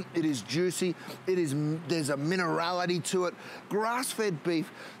succulent, it is juicy, there's a minerality to it. Grass-fed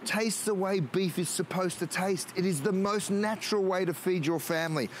beef tastes the way beef is supposed to taste. It is the most natural way to feed your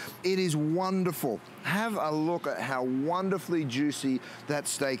family. It is wonderful. Have a look at how wonderfully juicy that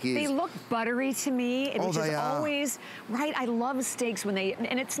steak is. They look buttery to me, which is always, right? I love steaks when they,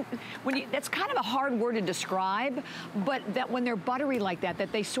 and it's, that's kind of a hard word to describe, but that when they're buttery like that,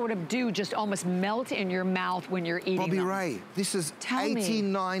 that they sort of do just almost melt in your mouth when you're eating Bobby them. Ray, this is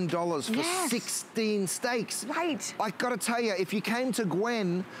 $89 for 16 steaks. Right. I gotta tell you, if you came to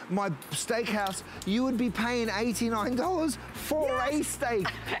Gwen, my steakhouse, you would be paying $89 for a steak.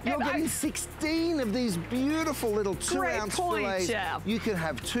 You're getting 16 of these beautiful little 2-ounce fillets. Chef. You can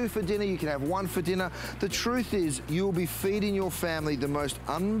have 2 for dinner, you can have 1 for dinner. The truth is, you'll be feeding your family the most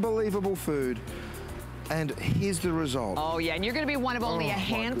unbelievable food. And here's the result. Oh, yeah, and you're going to be one of only a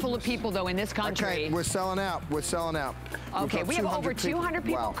handful of people, though, in this country. Okay, we're selling out. We're selling out. Okay, we have over 200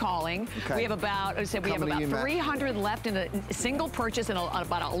 people calling. Okay. We have about, I said, we have about 300 left in a single purchase and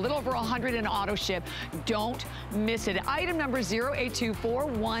about a little over 100 in auto ship. Don't miss it. Item number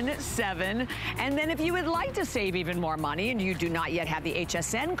 082417. And then if you would like to save even more money and you do not yet have the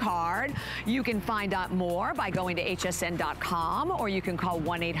HSN card, you can find out more by going to hsn.com or you can call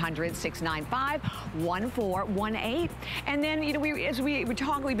 1-800-695-1000. 1418. And then, you know,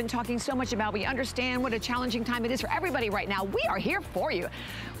 we've been talking so much about, we understand what a challenging time it is for everybody right now. We are here for you.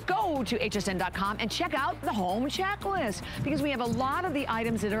 Go to hsn.com and check out the home checklist, because we have a lot of the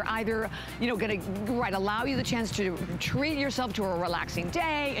items that are either, you know, going to allow you the chance to treat yourself to a relaxing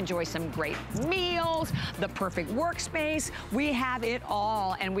day, enjoy some great meals, the perfect workspace. We have it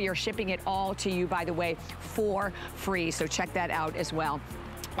all, and we are shipping it all to you, by the way, for free. So check that out as well.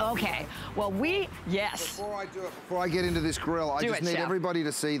 Okay, well, Before I do it, before I get into this grill, I just need everybody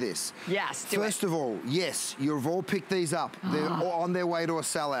to see this. Yes, First of all, yes, you've all picked these up. They're all on their way to a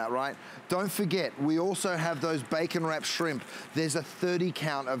sellout, right? Don't forget, we also have those bacon wrapped shrimp. There's a 30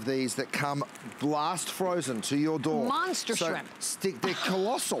 count of these that come blast frozen to your door. Monster shrimp. They're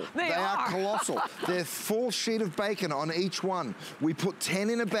colossal. They are colossal. They're full sheet of bacon on each one. We put 10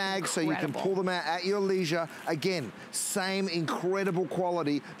 in a bag so you can pull them out at your leisure. Again, same incredible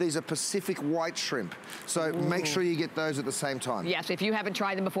quality. These are Pacific white shrimp. So make sure you get those at the same time. Yes, if you haven't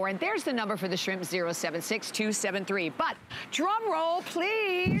tried them before. And there's the number for the shrimp, 076273. But drum roll,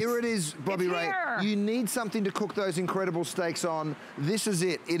 please. Here it is, Bobby Ray. You need something to cook those incredible steaks on. This is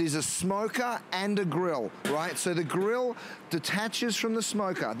it. It is a smoker and a grill, right? So the grill detaches from the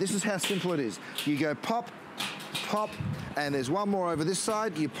smoker. This is how simple it is. You go pop, pop, and there's one more over this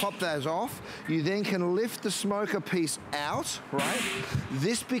side. You pop those off. You then can lift the smoker piece out, right?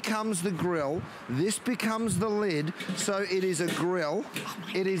 This becomes the grill. This becomes the lid. So it is a grill.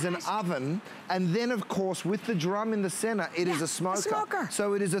 It is an oven. And then, of course, with the drum in the center, it is a smoker.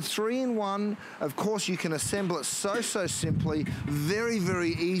 So it is a 3-in-1. Of course, you can assemble it so simply. Very,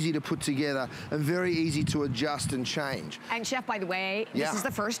 very easy to put together and very easy to adjust and change. And Chef, by the way, this is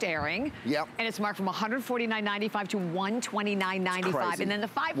the first airing. Yep. And it's marked from $149.95 to $129.95. And then the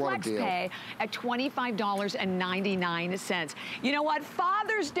 5 flex pay at $25.99. You know what?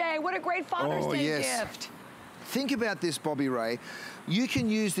 Father's Day. What a great Father's Day gift. Think about this, Bobby Ray. You can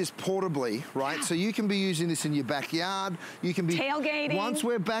use this portably, right? So you can be using this in your backyard. You can be tailgating. Once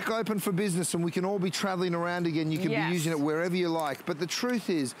we're back open for business and we can all be traveling around again, you can be using it wherever you like. But the truth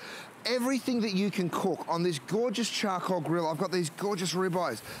is, everything that you can cook on this gorgeous charcoal grill. I've got these gorgeous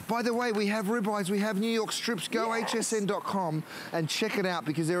ribeyes. By the way, we have ribeyes, we have New York strips. Go hsn.com and check it out,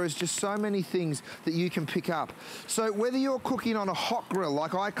 because there is just so many things that you can pick up. So whether you're cooking on a hot grill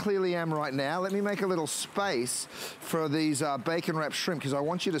like I clearly am right now, let me make a little space for these bacon wrapped shrimp, because I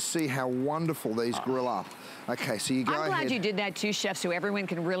want you to see how wonderful these grill up. Okay, so you go ahead. I'm glad you did that too, Chef, so everyone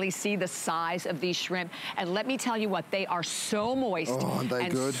can really see the size of these shrimp. And let me tell you what, they are so moist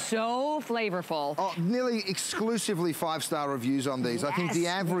and so flavorful. Oh, nearly exclusively 5-star reviews on these. I think the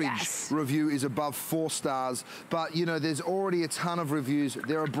average review is above 4 stars, but you know, there's already a ton of reviews.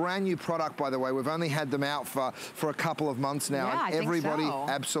 They're a brand new product, by the way. We've only had them out for a couple of months now, and everybody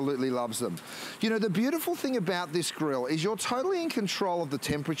absolutely loves them. You know, the beautiful thing about this grill is you're totally in control of the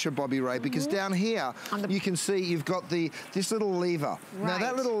temperature, Bobby Ray, because down here, you can see you've got this little lever. Now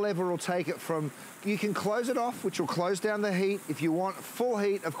that little lever will take it from, you can close it off, which will close down the heat. If you want full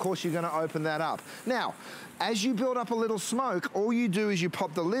heat, of course, you're gonna open that up. Now, as you build up a little smoke, all you do is you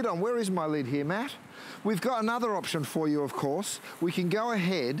pop the lid on. Where is my lid here, Matt? We've got another option for you, of course. We can go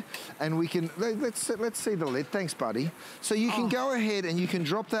ahead and we can, let's see the lid. Thanks, buddy. So you can go ahead and you can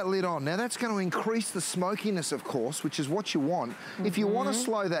drop that lid on. Now that's going to increase the smokiness, of course, which is what you want. If you want to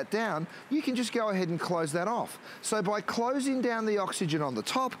slow that down, you can just go ahead and close that off. So by closing down the oxygen on the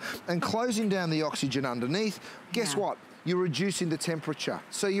top and closing down the oxygen underneath, guess what? You're reducing the temperature.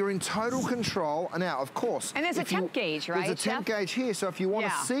 So you're in total control. Now, of course. And there's a temp gauge, right? There's a temp gauge here. So if you want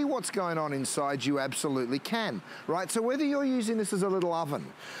to see what's going on inside, you absolutely can, right? So whether you're using this as a little oven,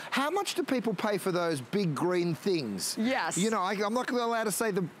 how much do people pay for those big green things? Yes. You know, I'm not allowed to say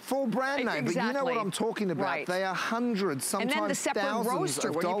the full brand name, but you know what I'm talking about. They are hundreds, sometimes and then the separate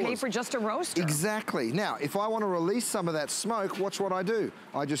roaster, where you pay for just a roaster. Exactly. Now, if I want to release some of that smoke, watch what I do.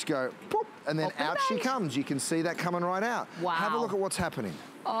 I just go, poop, and then out she comes. You can see that coming right out. Wow. Have a look at what's happening.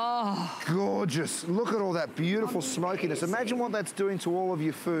 Oh. Gorgeous. Look at all that beautiful smokiness. Imagine what that's doing to all of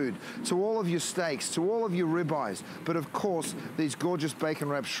your food, to all of your steaks, to all of your ribeyes. But of course, these gorgeous bacon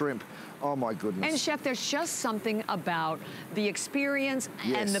wrapped shrimp. Oh my goodness. And Chef, there's just something about the experience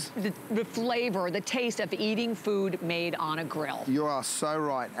and the flavor, the taste of eating food made on a grill. You are so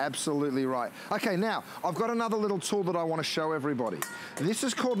right, absolutely right. Okay, now, I've got another little tool that I want to show everybody. This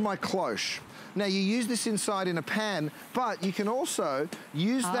is called my cloche. Now you use this inside in a pan, but you can also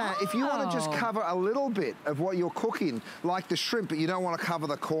use that if you want to just cover a little bit of what you're cooking, like the shrimp, but you don't want to cover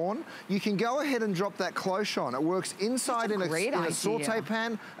the corn. You can go ahead and drop that cloche on. It works inside in a saute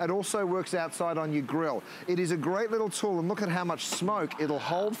pan. It also works outside on your grill. It is a great little tool, and look at how much smoke it'll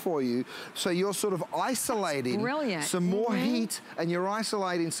hold for you. So you're sort of isolating some more heat, and you're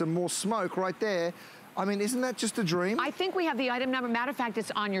isolating some more smoke right there. I mean, isn't that just a dream? I think we have the item number. Matter of fact,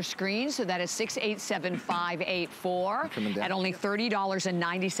 it's on your screen, so that is 687584 at only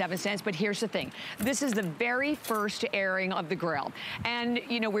 $30.97. But here's the thing. This is the very first airing of the grill. And,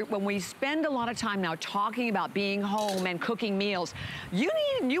 you know, when we spend a lot of time now talking about being home and cooking meals, you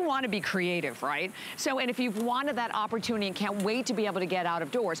want to be creative, right? So, and if you've wanted that opportunity and can't wait to be able to get out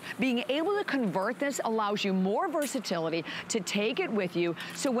of doors, being able to convert this allows you more versatility to take it with you.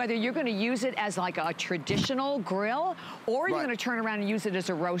 So whether you're going to use it as like a traditional grill, or you're going to turn around and use it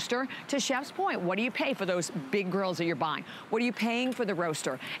as a roaster. To Chef's point, what do you pay for those big grills that you're buying? What are you paying for the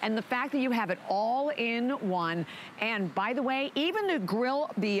roaster? And the fact that you have it all in one, and by the way, even the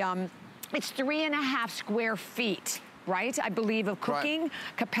grill, it's 3.5 square feet. Right, I believe, of cooking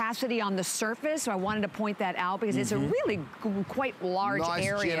capacity on the surface. So I wanted to point that out because it's a really quite large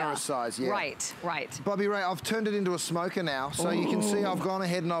area. Nice, generous size, yeah. Right, right. Bobby Ray, I've turned it into a smoker now. So you can see I've gone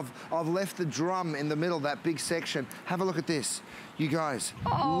ahead and I've left the drum in the middle, that big section. Have a look at this. You guys,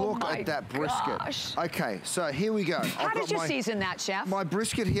 look at that brisket. Okay, so here we go. How did you season that, Chef? My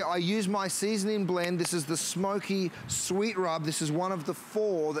brisket here, I use my seasoning blend. This is the smoky sweet rub. This is one of the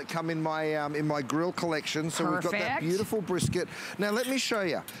 4 that come in my grill collection. So we've got that beautiful brisket. Now let me show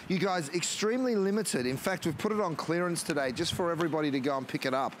you. You guys, extremely limited. In fact, we've put it on clearance today just for everybody to go and pick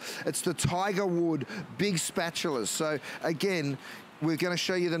it up. It's the Tiger Wood big spatulas. So again, we're going to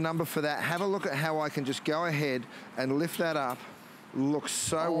show you the number for that. Have a look at how I can just go ahead and lift that up. Looks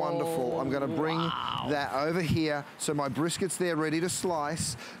so wonderful. I'm going to bring that over here. So my brisket's there ready to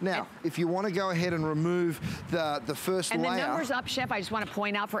slice. Now, if you want to go ahead and remove the first layer. And the numbers up, Chef, I just want to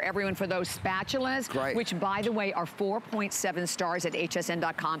point out for everyone for those spatulas, which, by the way, are 4.7 stars at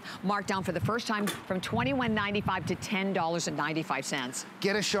hsn.com, marked down for the first time from $21.95 to $10.95.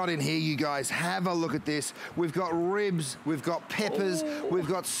 Get a shot in here, you guys. Have a look at this. We've got ribs, we've got peppers, we've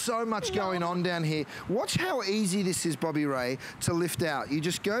got so much going on down here. Watch how easy this is, Bobby Ray, to lift out. You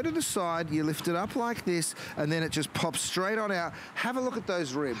just go to the side, you lift it up like this, and then it just pops straight on out. Have a look at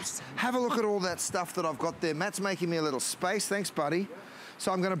those ribs. Have a look at all that stuff that I've got there. Matt's making me a little space. Thanks, buddy.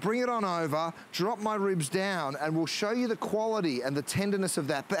 So I'm going to bring it on over, drop my ribs down, and we'll show you the quality and the tenderness of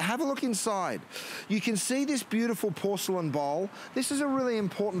that. But have a look inside. You can see this beautiful porcelain bowl. This is a really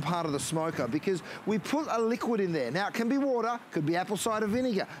important part of the smoker because we put a liquid in there. Now, it can be water, could be apple cider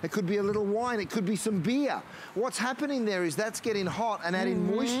vinegar, it could be a little wine, it could be some beer. What's happening there is that's getting hot and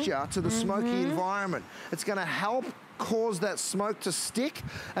adding moisture to the smoky environment. It's going to help cause that smoke to stick,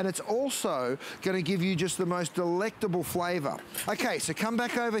 and it's also going to give you just the most delectable flavor. Okay, so come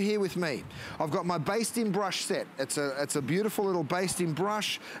back over here with me. I've got my basting brush set. It's a beautiful little basting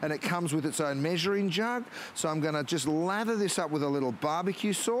brush, and it comes with its own measuring jug. So I'm going to just lather this up with a little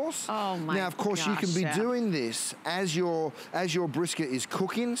barbecue sauce. Oh my! Now, of course, you can be doing this as your brisket is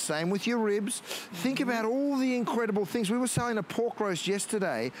cooking. Same with your ribs. Think about all the incredible things. We were selling a pork roast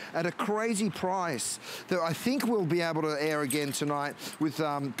yesterday at a crazy price that I think we'll be able to air again tonight with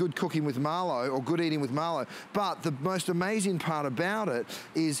Good Cooking with Marlo, or Good Eating with Marlo. But the most amazing part about it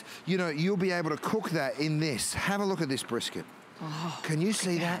is, you know, you'll be able to cook that in this. Have a look at this brisket. Can you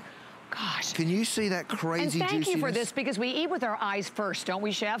see that? Gosh. Can you see that crazy juiciness? And thank you for this, because we eat with our eyes first, don't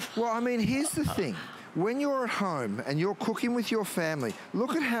we, Chef? Well, I mean, here's the thing. When you're at home and you're cooking with your family,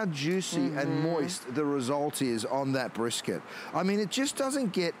 look at how juicy and moist the result is on that brisket. I mean, it just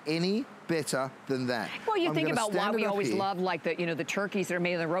doesn't get any better than that. Well, you think about why we always love, like, the turkeys that are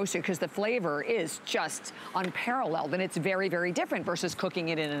made in the roaster, because the flavor is just unparalleled, and it's very, very different versus cooking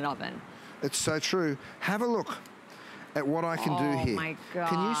it in an oven. It's so true. Have a look at what I can do here. My gosh.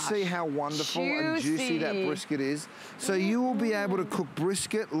 Can you see how wonderful and juicy that brisket is? So you will be able to cook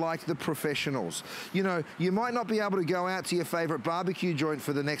brisket like the professionals. You know, you might not be able to go out to your favorite barbecue joint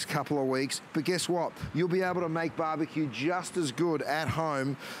for the next couple of weeks, but guess what? You'll be able to make barbecue just as good at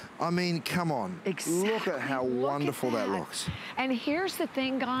home. I mean, come on. Exactly. Look at how wonderful that looks. And here's the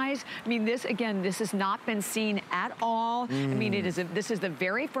thing, guys. I mean, this, again, this has not been seen at all. I mean, this is the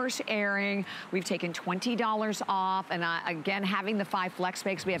very first airing. We've taken $20 off, and And again, having the 5 flex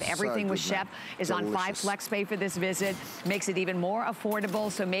pay, because we have everything with Chef, is on 5 flex pay for this visit. Makes it even more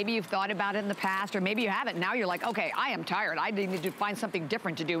affordable. So maybe you've thought about it in the past, or maybe you haven't. Now you're like, okay, I am tired. I need to find something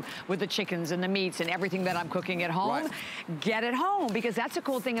different to do with the chickens and the meats and everything that I'm cooking at home. Right. Get it home, because that's a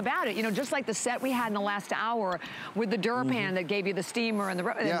cool thing about it. You know, just like the set we had in the last hour with the DuraPan that gave you the steamer and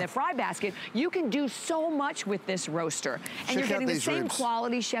the fry basket, you can do so much with this roaster. And you're getting the same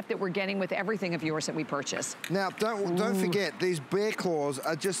quality, Chef, that we're getting with everything of yours that we purchase. Now, don't forget, these bear claws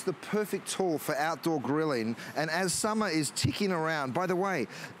are just the perfect tool for outdoor grilling. And as summer is ticking around, by the way,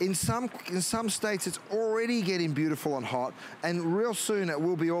 in some states it's already getting beautiful and hot, and real soon it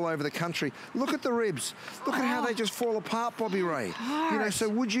will be all over the country. Look at the ribs. Look at how they just fall apart, Bobby Ray. You know, so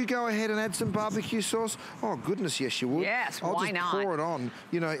would you go ahead and add some barbecue sauce? Oh goodness, yes you would. Yes, why not? Pour it on.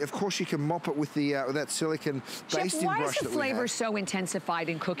 You know, of course you can mop it with the with that silicone basting brush that we have. Why is the flavor so intensified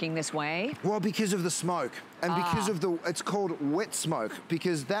in cooking this way? Well, because of the smoke. And because of it's called wet smoke,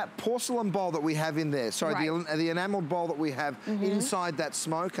 because that porcelain bowl that we have in there, sorry, the enameled bowl that we have inside that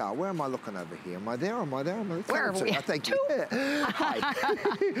smoker. Where am I looking over here? Am I there? Am I there? Where are we? Thank you. Hi.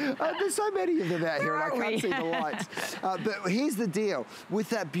 There's so many of them out here, and I can't see the lights. But here's the deal. With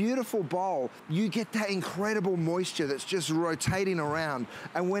that beautiful bowl, you get that incredible moisture that's just rotating around.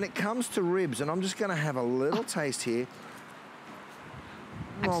 And when it comes to ribs, and I'm just going to have a little taste here.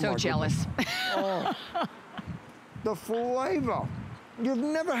 I'm so jealous. The flavor. You've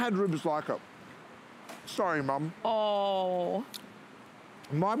never had ribs like it. Sorry, Mum. Oh.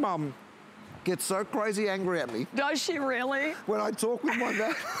 My mum gets so crazy angry at me. Does she really? When I talk with my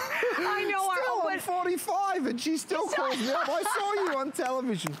dad. I know. I'm 45 and she still calls me up. I saw you on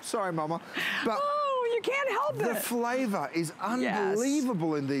television. Sorry, Mama. But you can't help it. The flavor is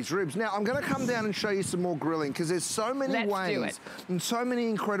unbelievable in these ribs. Now, I'm going to come down and show you some more grilling, because there's so many ways and so many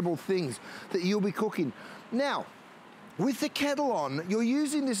incredible things that you'll be cooking. Now, with the kettle on, you're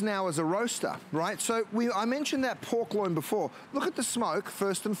using this now as a roaster, right? So I mentioned that pork loin before. Look at the smoke,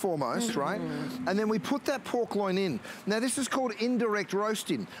 first and foremost, right? And then we put that pork loin in. Now, this is called indirect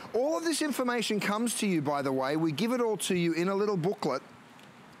roasting. All of this information comes to you, by the way. We give it all to you in a little booklet.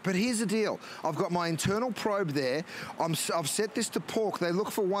 But here's the deal. I've got my internal probe there. I've set this to pork. They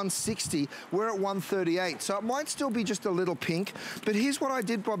look for 160. We're at 138. So it might still be just a little pink. But here's what I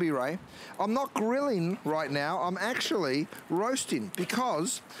did, Bobby Ray. I'm not grilling right now. I'm actually roasting,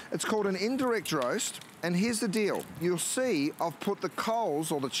 because it's called an indirect roast. And here's the deal. You'll see I've put the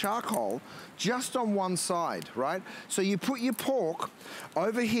coals, or the charcoal, just on one side, right? So you put your pork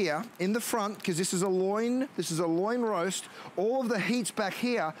over here in the front, because this is a loin roast. All of the heat's back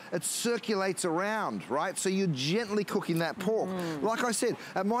here. It circulates around, right? So you're gently cooking that pork. Like I said,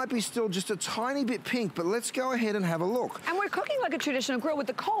 it might be still just a tiny bit pink, but let's go ahead and have a look. And we're cooking like a traditional grill with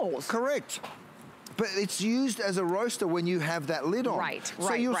the coals. Correct. But it's used as a roaster when you have that lid on.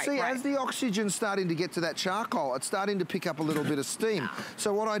 So you'll see as the oxygen's starting to get to that charcoal, it's starting to pick up a little bit of steam.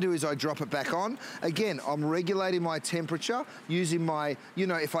 So what I do is I drop it back on. Again, I'm regulating my temperature using my, you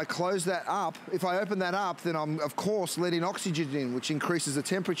know, if I close that up, if I open that up, then I'm, of course, letting oxygen in, which increases the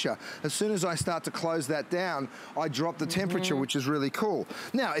temperature. As soon as I start to close that down, I drop the temperature, which is really cool.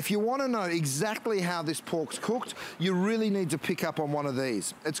 Now, if you want to know exactly how this pork's cooked, you really need to pick up on one of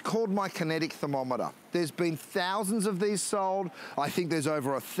these. It's called my kinetic thermometer. There's been thousands of these sold. I think there's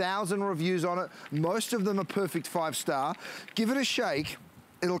over 1,000 reviews on it. Most of them are perfect 5-star. Give it a shake.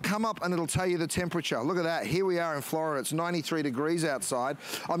 It'll come up and it'll tell you the temperature. Look at that. Here we are in Florida. It's 93 degrees outside.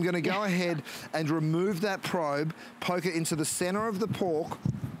 I'm going to go ahead and remove that probe, poke it into the center of the pork.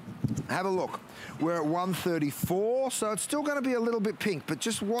 Have a look. We're at 134, so it's still going to be a little bit pink, but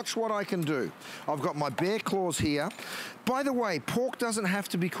just watch what I can do. I've got my bear claws here. By the way, pork doesn't have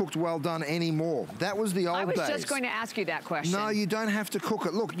to be cooked well done anymore. That was the old days. I was just going to ask you that question. No, you don't have to cook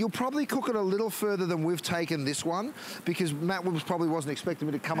it. Look, you'll probably cook it a little further than we've taken this one, because Matt probably wasn't expecting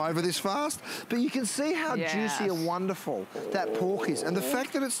me to come over this fast, but you can see how juicy and wonderful that pork is. And the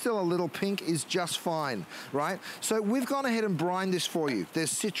fact that it's still a little pink is just fine, right? So we've gone ahead and brined this for you.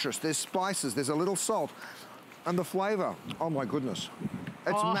 There's citrus, there's spices, there's a little salt, and the flavor, oh my goodness,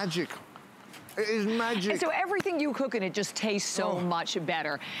 it's magic. It is magic. And so everything you cook in it just tastes so much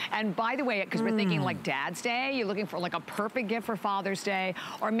better. And by the way, because we're thinking like Dad's Day, you're looking for like a perfect gift for Father's Day,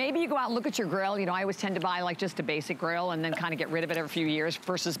 or maybe you go out and look at your grill. You know, I always tend to buy like just a basic grill and then kind of get rid of it every few years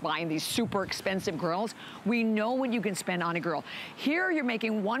versus buying these super expensive grills. We know what you can spend on a grill. Here you're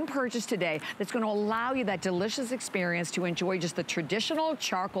making one purchase today that's going to allow you that delicious experience to enjoy just the traditional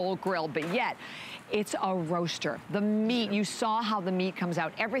charcoal grill, but yet it's a roaster. The meat, you saw how the meat comes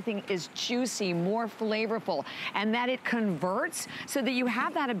out. Everything is juicy, creamy, more flavorful, and that it converts so that you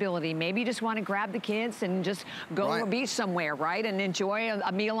have that ability. Maybe you just want to grab the kids and just go to a beach somewhere, right? And enjoy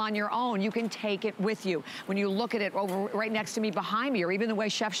a meal on your own. You can take it with you. When you look at it over right next to me behind me, or even the way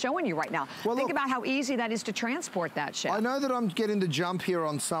Chef's showing you right now. Well, think about how easy that is to transport that, Chef. I know that I'm getting the jump here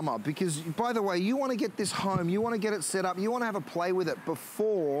on summer because, by the way, you want to get this home, you want to get it set up, you want to have a play with it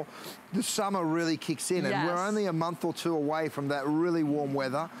before the summer really kicks in. And we're only a month or two away from that really warm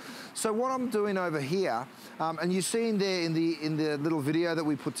weather. So what I'm doing over here, and you're seeing there in the little video that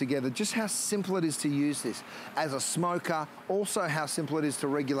we put together, just how simple it is to use this as a smoker, also how simple it is to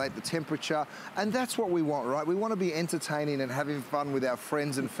regulate the temperature, and that's what we want, right? We want to be entertaining and having fun with our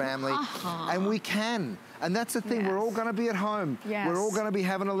friends and family, and we can. And that's the thing, we're all going to be at home. We're all going to be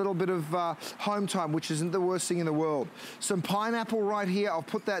having a little bit of home time, which isn't the worst thing in the world. Some pineapple right here, I'll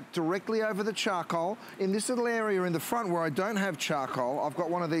put that directly over the charcoal. In this little area in the front where I don't have charcoal, I've got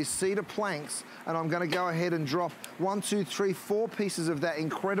one of these cedar planks, and I'm going to go ahead and drop 1, 2, 3, 4 pieces of that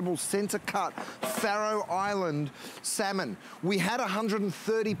incredible center cut Faroe Island salmon. We had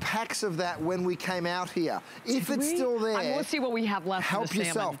 130 packs of that when we came out here. If it's still there, let's see what we have left. Help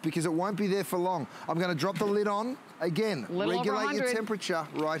yourself, because it won't be there for long. I'm going to drop the lid on. Again, regulate your temperature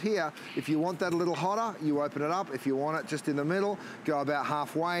right here. If you want that a little hotter, you open it up. If you want it just in the middle, go about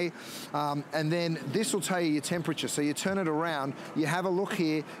halfway. And then this will tell you your temperature. So you turn it around, you have a look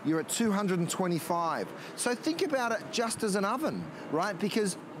here, you're at 225. So think about it just as an oven, right?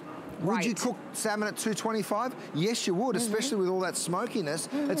 Because would you cook salmon at 225? Yes, you would, especially with all that smokiness.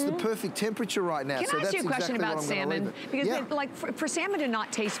 It's the perfect temperature right now. Can I ask you a question about salmon? Because like for salmon to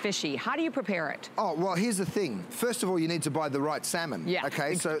not taste fishy, how do you prepare it? Oh, well, here's the thing. First of all, you need to buy the right salmon.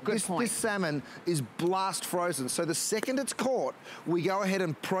 Okay, so this salmon is blast frozen. So the second it's caught, we go ahead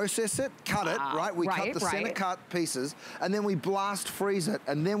and process it, cut it, right? We cut the center cut pieces, and then we blast freeze it,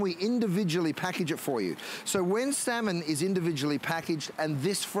 and then we individually package it for you. So when salmon is individually packaged and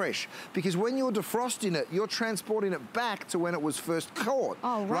this fresh, because when you're defrosting it, you're transporting it back to when it was first caught.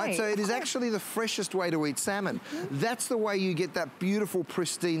 Right? So it is actually the freshest way to eat salmon. That's the way you get that beautiful,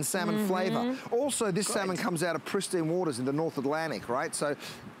 pristine salmon flavor. Also, this salmon comes out of pristine waters in the North Atlantic, right? So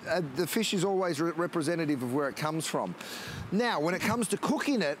the fish is always representative of where it comes from. Now, when it comes to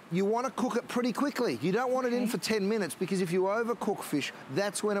cooking it, you want to cook it pretty quickly. You don't want it in for 10 minutes, because if you overcook fish,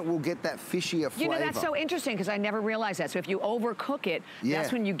 that's when it will get that fishier flavor. You know, that's so interesting, because I never realized that. So if you overcook it,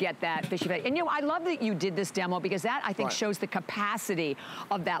 that's when you get that fishy flavor. And you know, I love that you did this demo, because that, I think, shows the capacity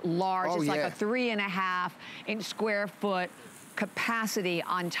of that large. It's like a 3.5 square foot capacity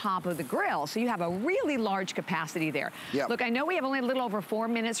on top of the grill. So you have a really large capacity there. Look, I know we have only a little over 4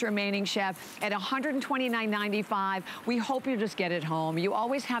 minutes remaining, Chef. At $129.95, we hope you just get it home. You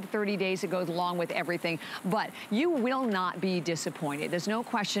always have 30 days that goes along with everything, but you will not be disappointed. There's no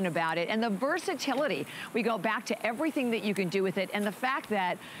question about it. And the versatility, we go back to everything that you can do with it, and the fact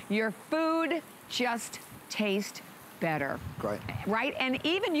that your food just tastes better. Right? And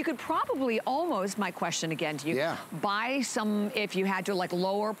even you could probably almost, my question again to you, buy some, if you had to, like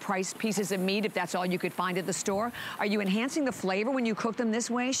lower price pieces of meat, if that's all you could find at the store. Are you enhancing the flavor when you cook them this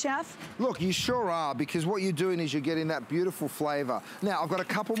way, Chef? Look, you sure are, because what you're doing is you're getting that beautiful flavor. Now, I've got a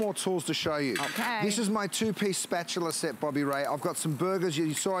couple more tools to show you. This is my 2-piece spatula set, Bobby Ray. I've got some burgers.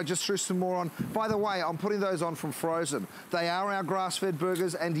 You saw I just threw some more on. By the way, I'm putting those on from frozen. They are our grass-fed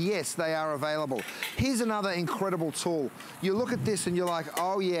burgers, and yes, they are available. Here's another incredible tool. You look at this and you're like,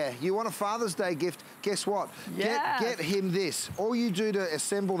 oh yeah, you want a Father's Day gift? Guess what? Get him this. All you do to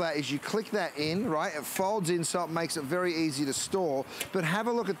assemble that is you click that in, right? It folds in, so it makes it very easy to store. But have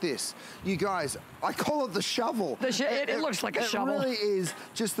a look at this. You guys, I call it the shovel. It looks like a shovel. It really is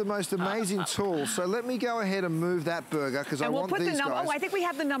just the most amazing tool. So let me go ahead and move that burger, because I want these guys. Oh, I think we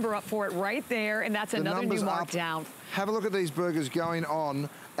have the number up for it right there, and that's another new markdown. Have a look at these burgers going on.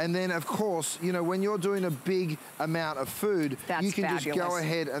 And then, of course, you know, when you're doing a big amount of food, you can just go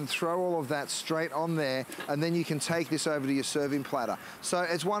ahead and throw all of that straight on there, and then you can take this over to your serving platter. So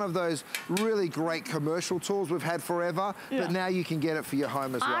it's one of those really great commercial tools we've had forever, but now you can get it for your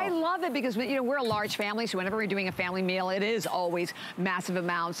home as well. I love it, because, you know, we're a large family, so whenever we're doing a family meal, it is always massive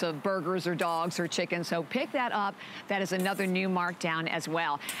amounts of burgers or dogs or chicken. So pick that up. That is another new markdown as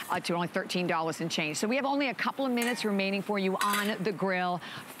well, to only $13 and change. So we have only a couple of minutes remaining for you on the grill.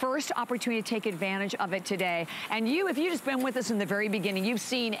 First opportunity to take advantage of it today. And you, if you've just been with us in the very beginning, you've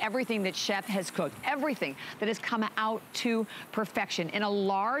seen everything that Chef has cooked. everything that has come out to perfection in a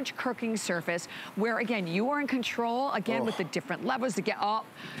large cooking surface where, again, you are in control, again, with the different levels to get up.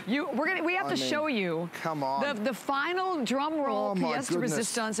 We have to show you the final drum roll pièce de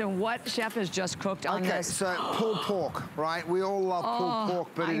résistance and what Chef has just cooked on this. So pulled pork, right? We all love pulled pork,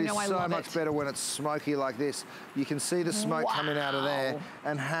 but it is so much better when it's smoky like this. You can see the smoke coming out of there,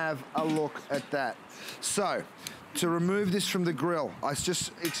 and have a look at that. So, to remove this from the grill, I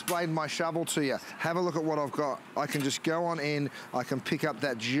just explained my shovel to you. Have a look at what I've got. I can just go on in, I can pick up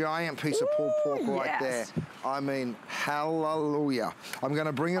that giant piece of pulled pork right there. I mean, hallelujah. I'm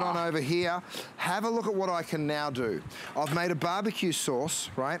gonna bring it on over here. Have a look at what I can now do. I've made a barbecue sauce,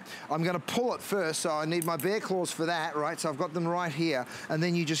 right? I'm gonna pull it first, so I need my bear claws for that, right? So I've got them right here. And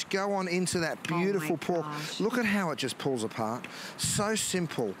then you just go on into that beautiful pork. Look at how it just pulls apart. So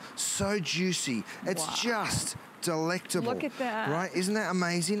simple, so juicy. It's just delectable. Look at that. Right? Isn't that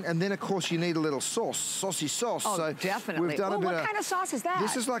amazing? And then, of course, you need a little sauce, saucy sauce. Oh, so definitely. We've done a bit what kind of sauce is that?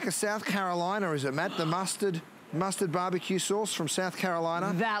 This is like a South Carolina, is it, Matt? The mustard barbecue sauce from South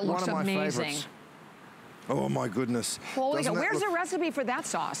Carolina. That looks one of my amazing. favorites. Oh, my goodness. Holy God. Where's the recipe for that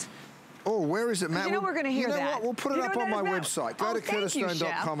sauce? Oh, where is it, Matt? You know we're going to hear that. You know what? We'll put it up on my website. Go to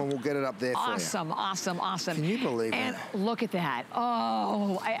curtisstone.com and we'll get it up there for you. Awesome, awesome, awesome. Can you believe it? And look at that.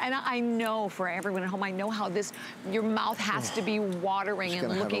 Oh, and I know for everyone at home, I know how your mouth has to be watering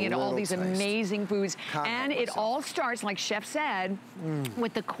and looking at all these amazing foods. And it all starts, like Chef said,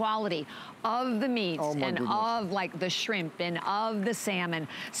 with the quality of the meats and of like the shrimp and of the salmon.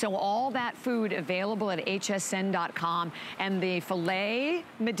 So all that food available at hsn.com, and the filet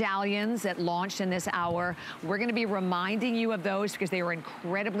medallions that launched in this hour. We're going to be reminding you of those because they were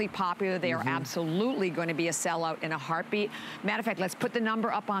incredibly popular. They are absolutely going to be a sellout in a heartbeat. Matter of fact, let's put the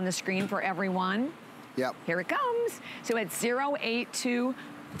number up on the screen for everyone. Yep. Here it comes. So it's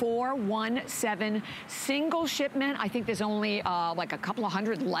 082-417, single shipment. I think there's only like a couple of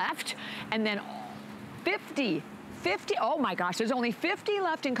hundred left. And then 50, oh my gosh, there's only 50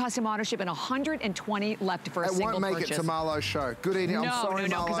 left in custom auto-ship and 120 left for a single purchase. It won't make it to Marlo's show. Good evening. I'm sorry,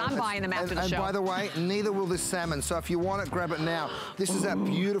 No, because I'm buying them after the show. And by the way, neither will this salmon. So if you want it, grab it now. This is that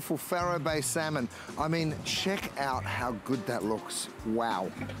beautiful Faro-based salmon. I mean, check out how good that looks. Wow.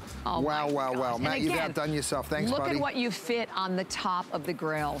 Oh wow. Matt, again, you've outdone yourself. Thanks, buddy. Look at what you fit on the top of the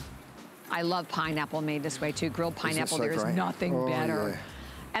grill. I love pineapple made this way too. Grilled pineapple, there is nothing better. Yeah.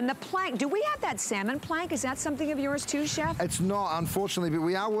 And the plank, do we have that salmon plank? Is that something of yours too, Chef? It's not, unfortunately, but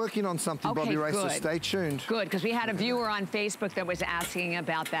we are working on something, Bobby Ray, so stay tuned. Good, because we had a viewer on Facebook that was asking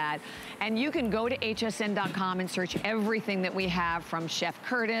about that. And you can go to hsn.com and search everything that we have from Chef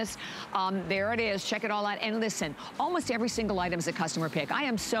Curtis. There it is, check it all out. And listen, almost every single item is a customer pick. I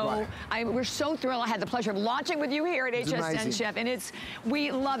am so, we're so thrilled. I had the pleasure of launching with you here at HSN, Chef. And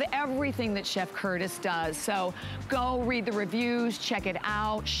we love everything that Chef Curtis does. So go read the reviews, check it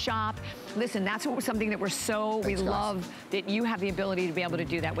out. Shop. Listen, that's something that we love that you have the ability to be able to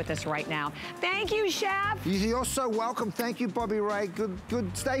do that with us right now. Thank you, Chef. You're so welcome. Thank you, Bobby Ray.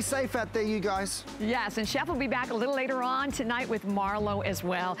 Good. Stay safe out there, you guys. Yes, and Chef will be back a little later on tonight with Marlo as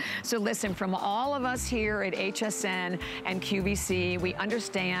well. So listen, from all of us here at HSN and QVC, we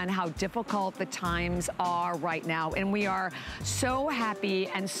understand how difficult the times are right now, and we are so happy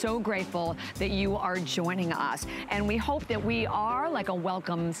and so grateful that you are joining us. And we hope that we are like a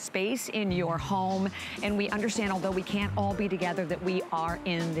welcome space in your home, and we understand, although we can't all be together, that we are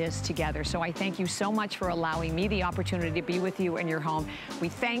in this together. So I thank you so much for allowing me the opportunity to be with you in your home. We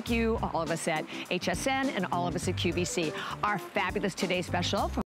thank you, all of us at HSN and all of us at QVC. Our fabulous Today Special from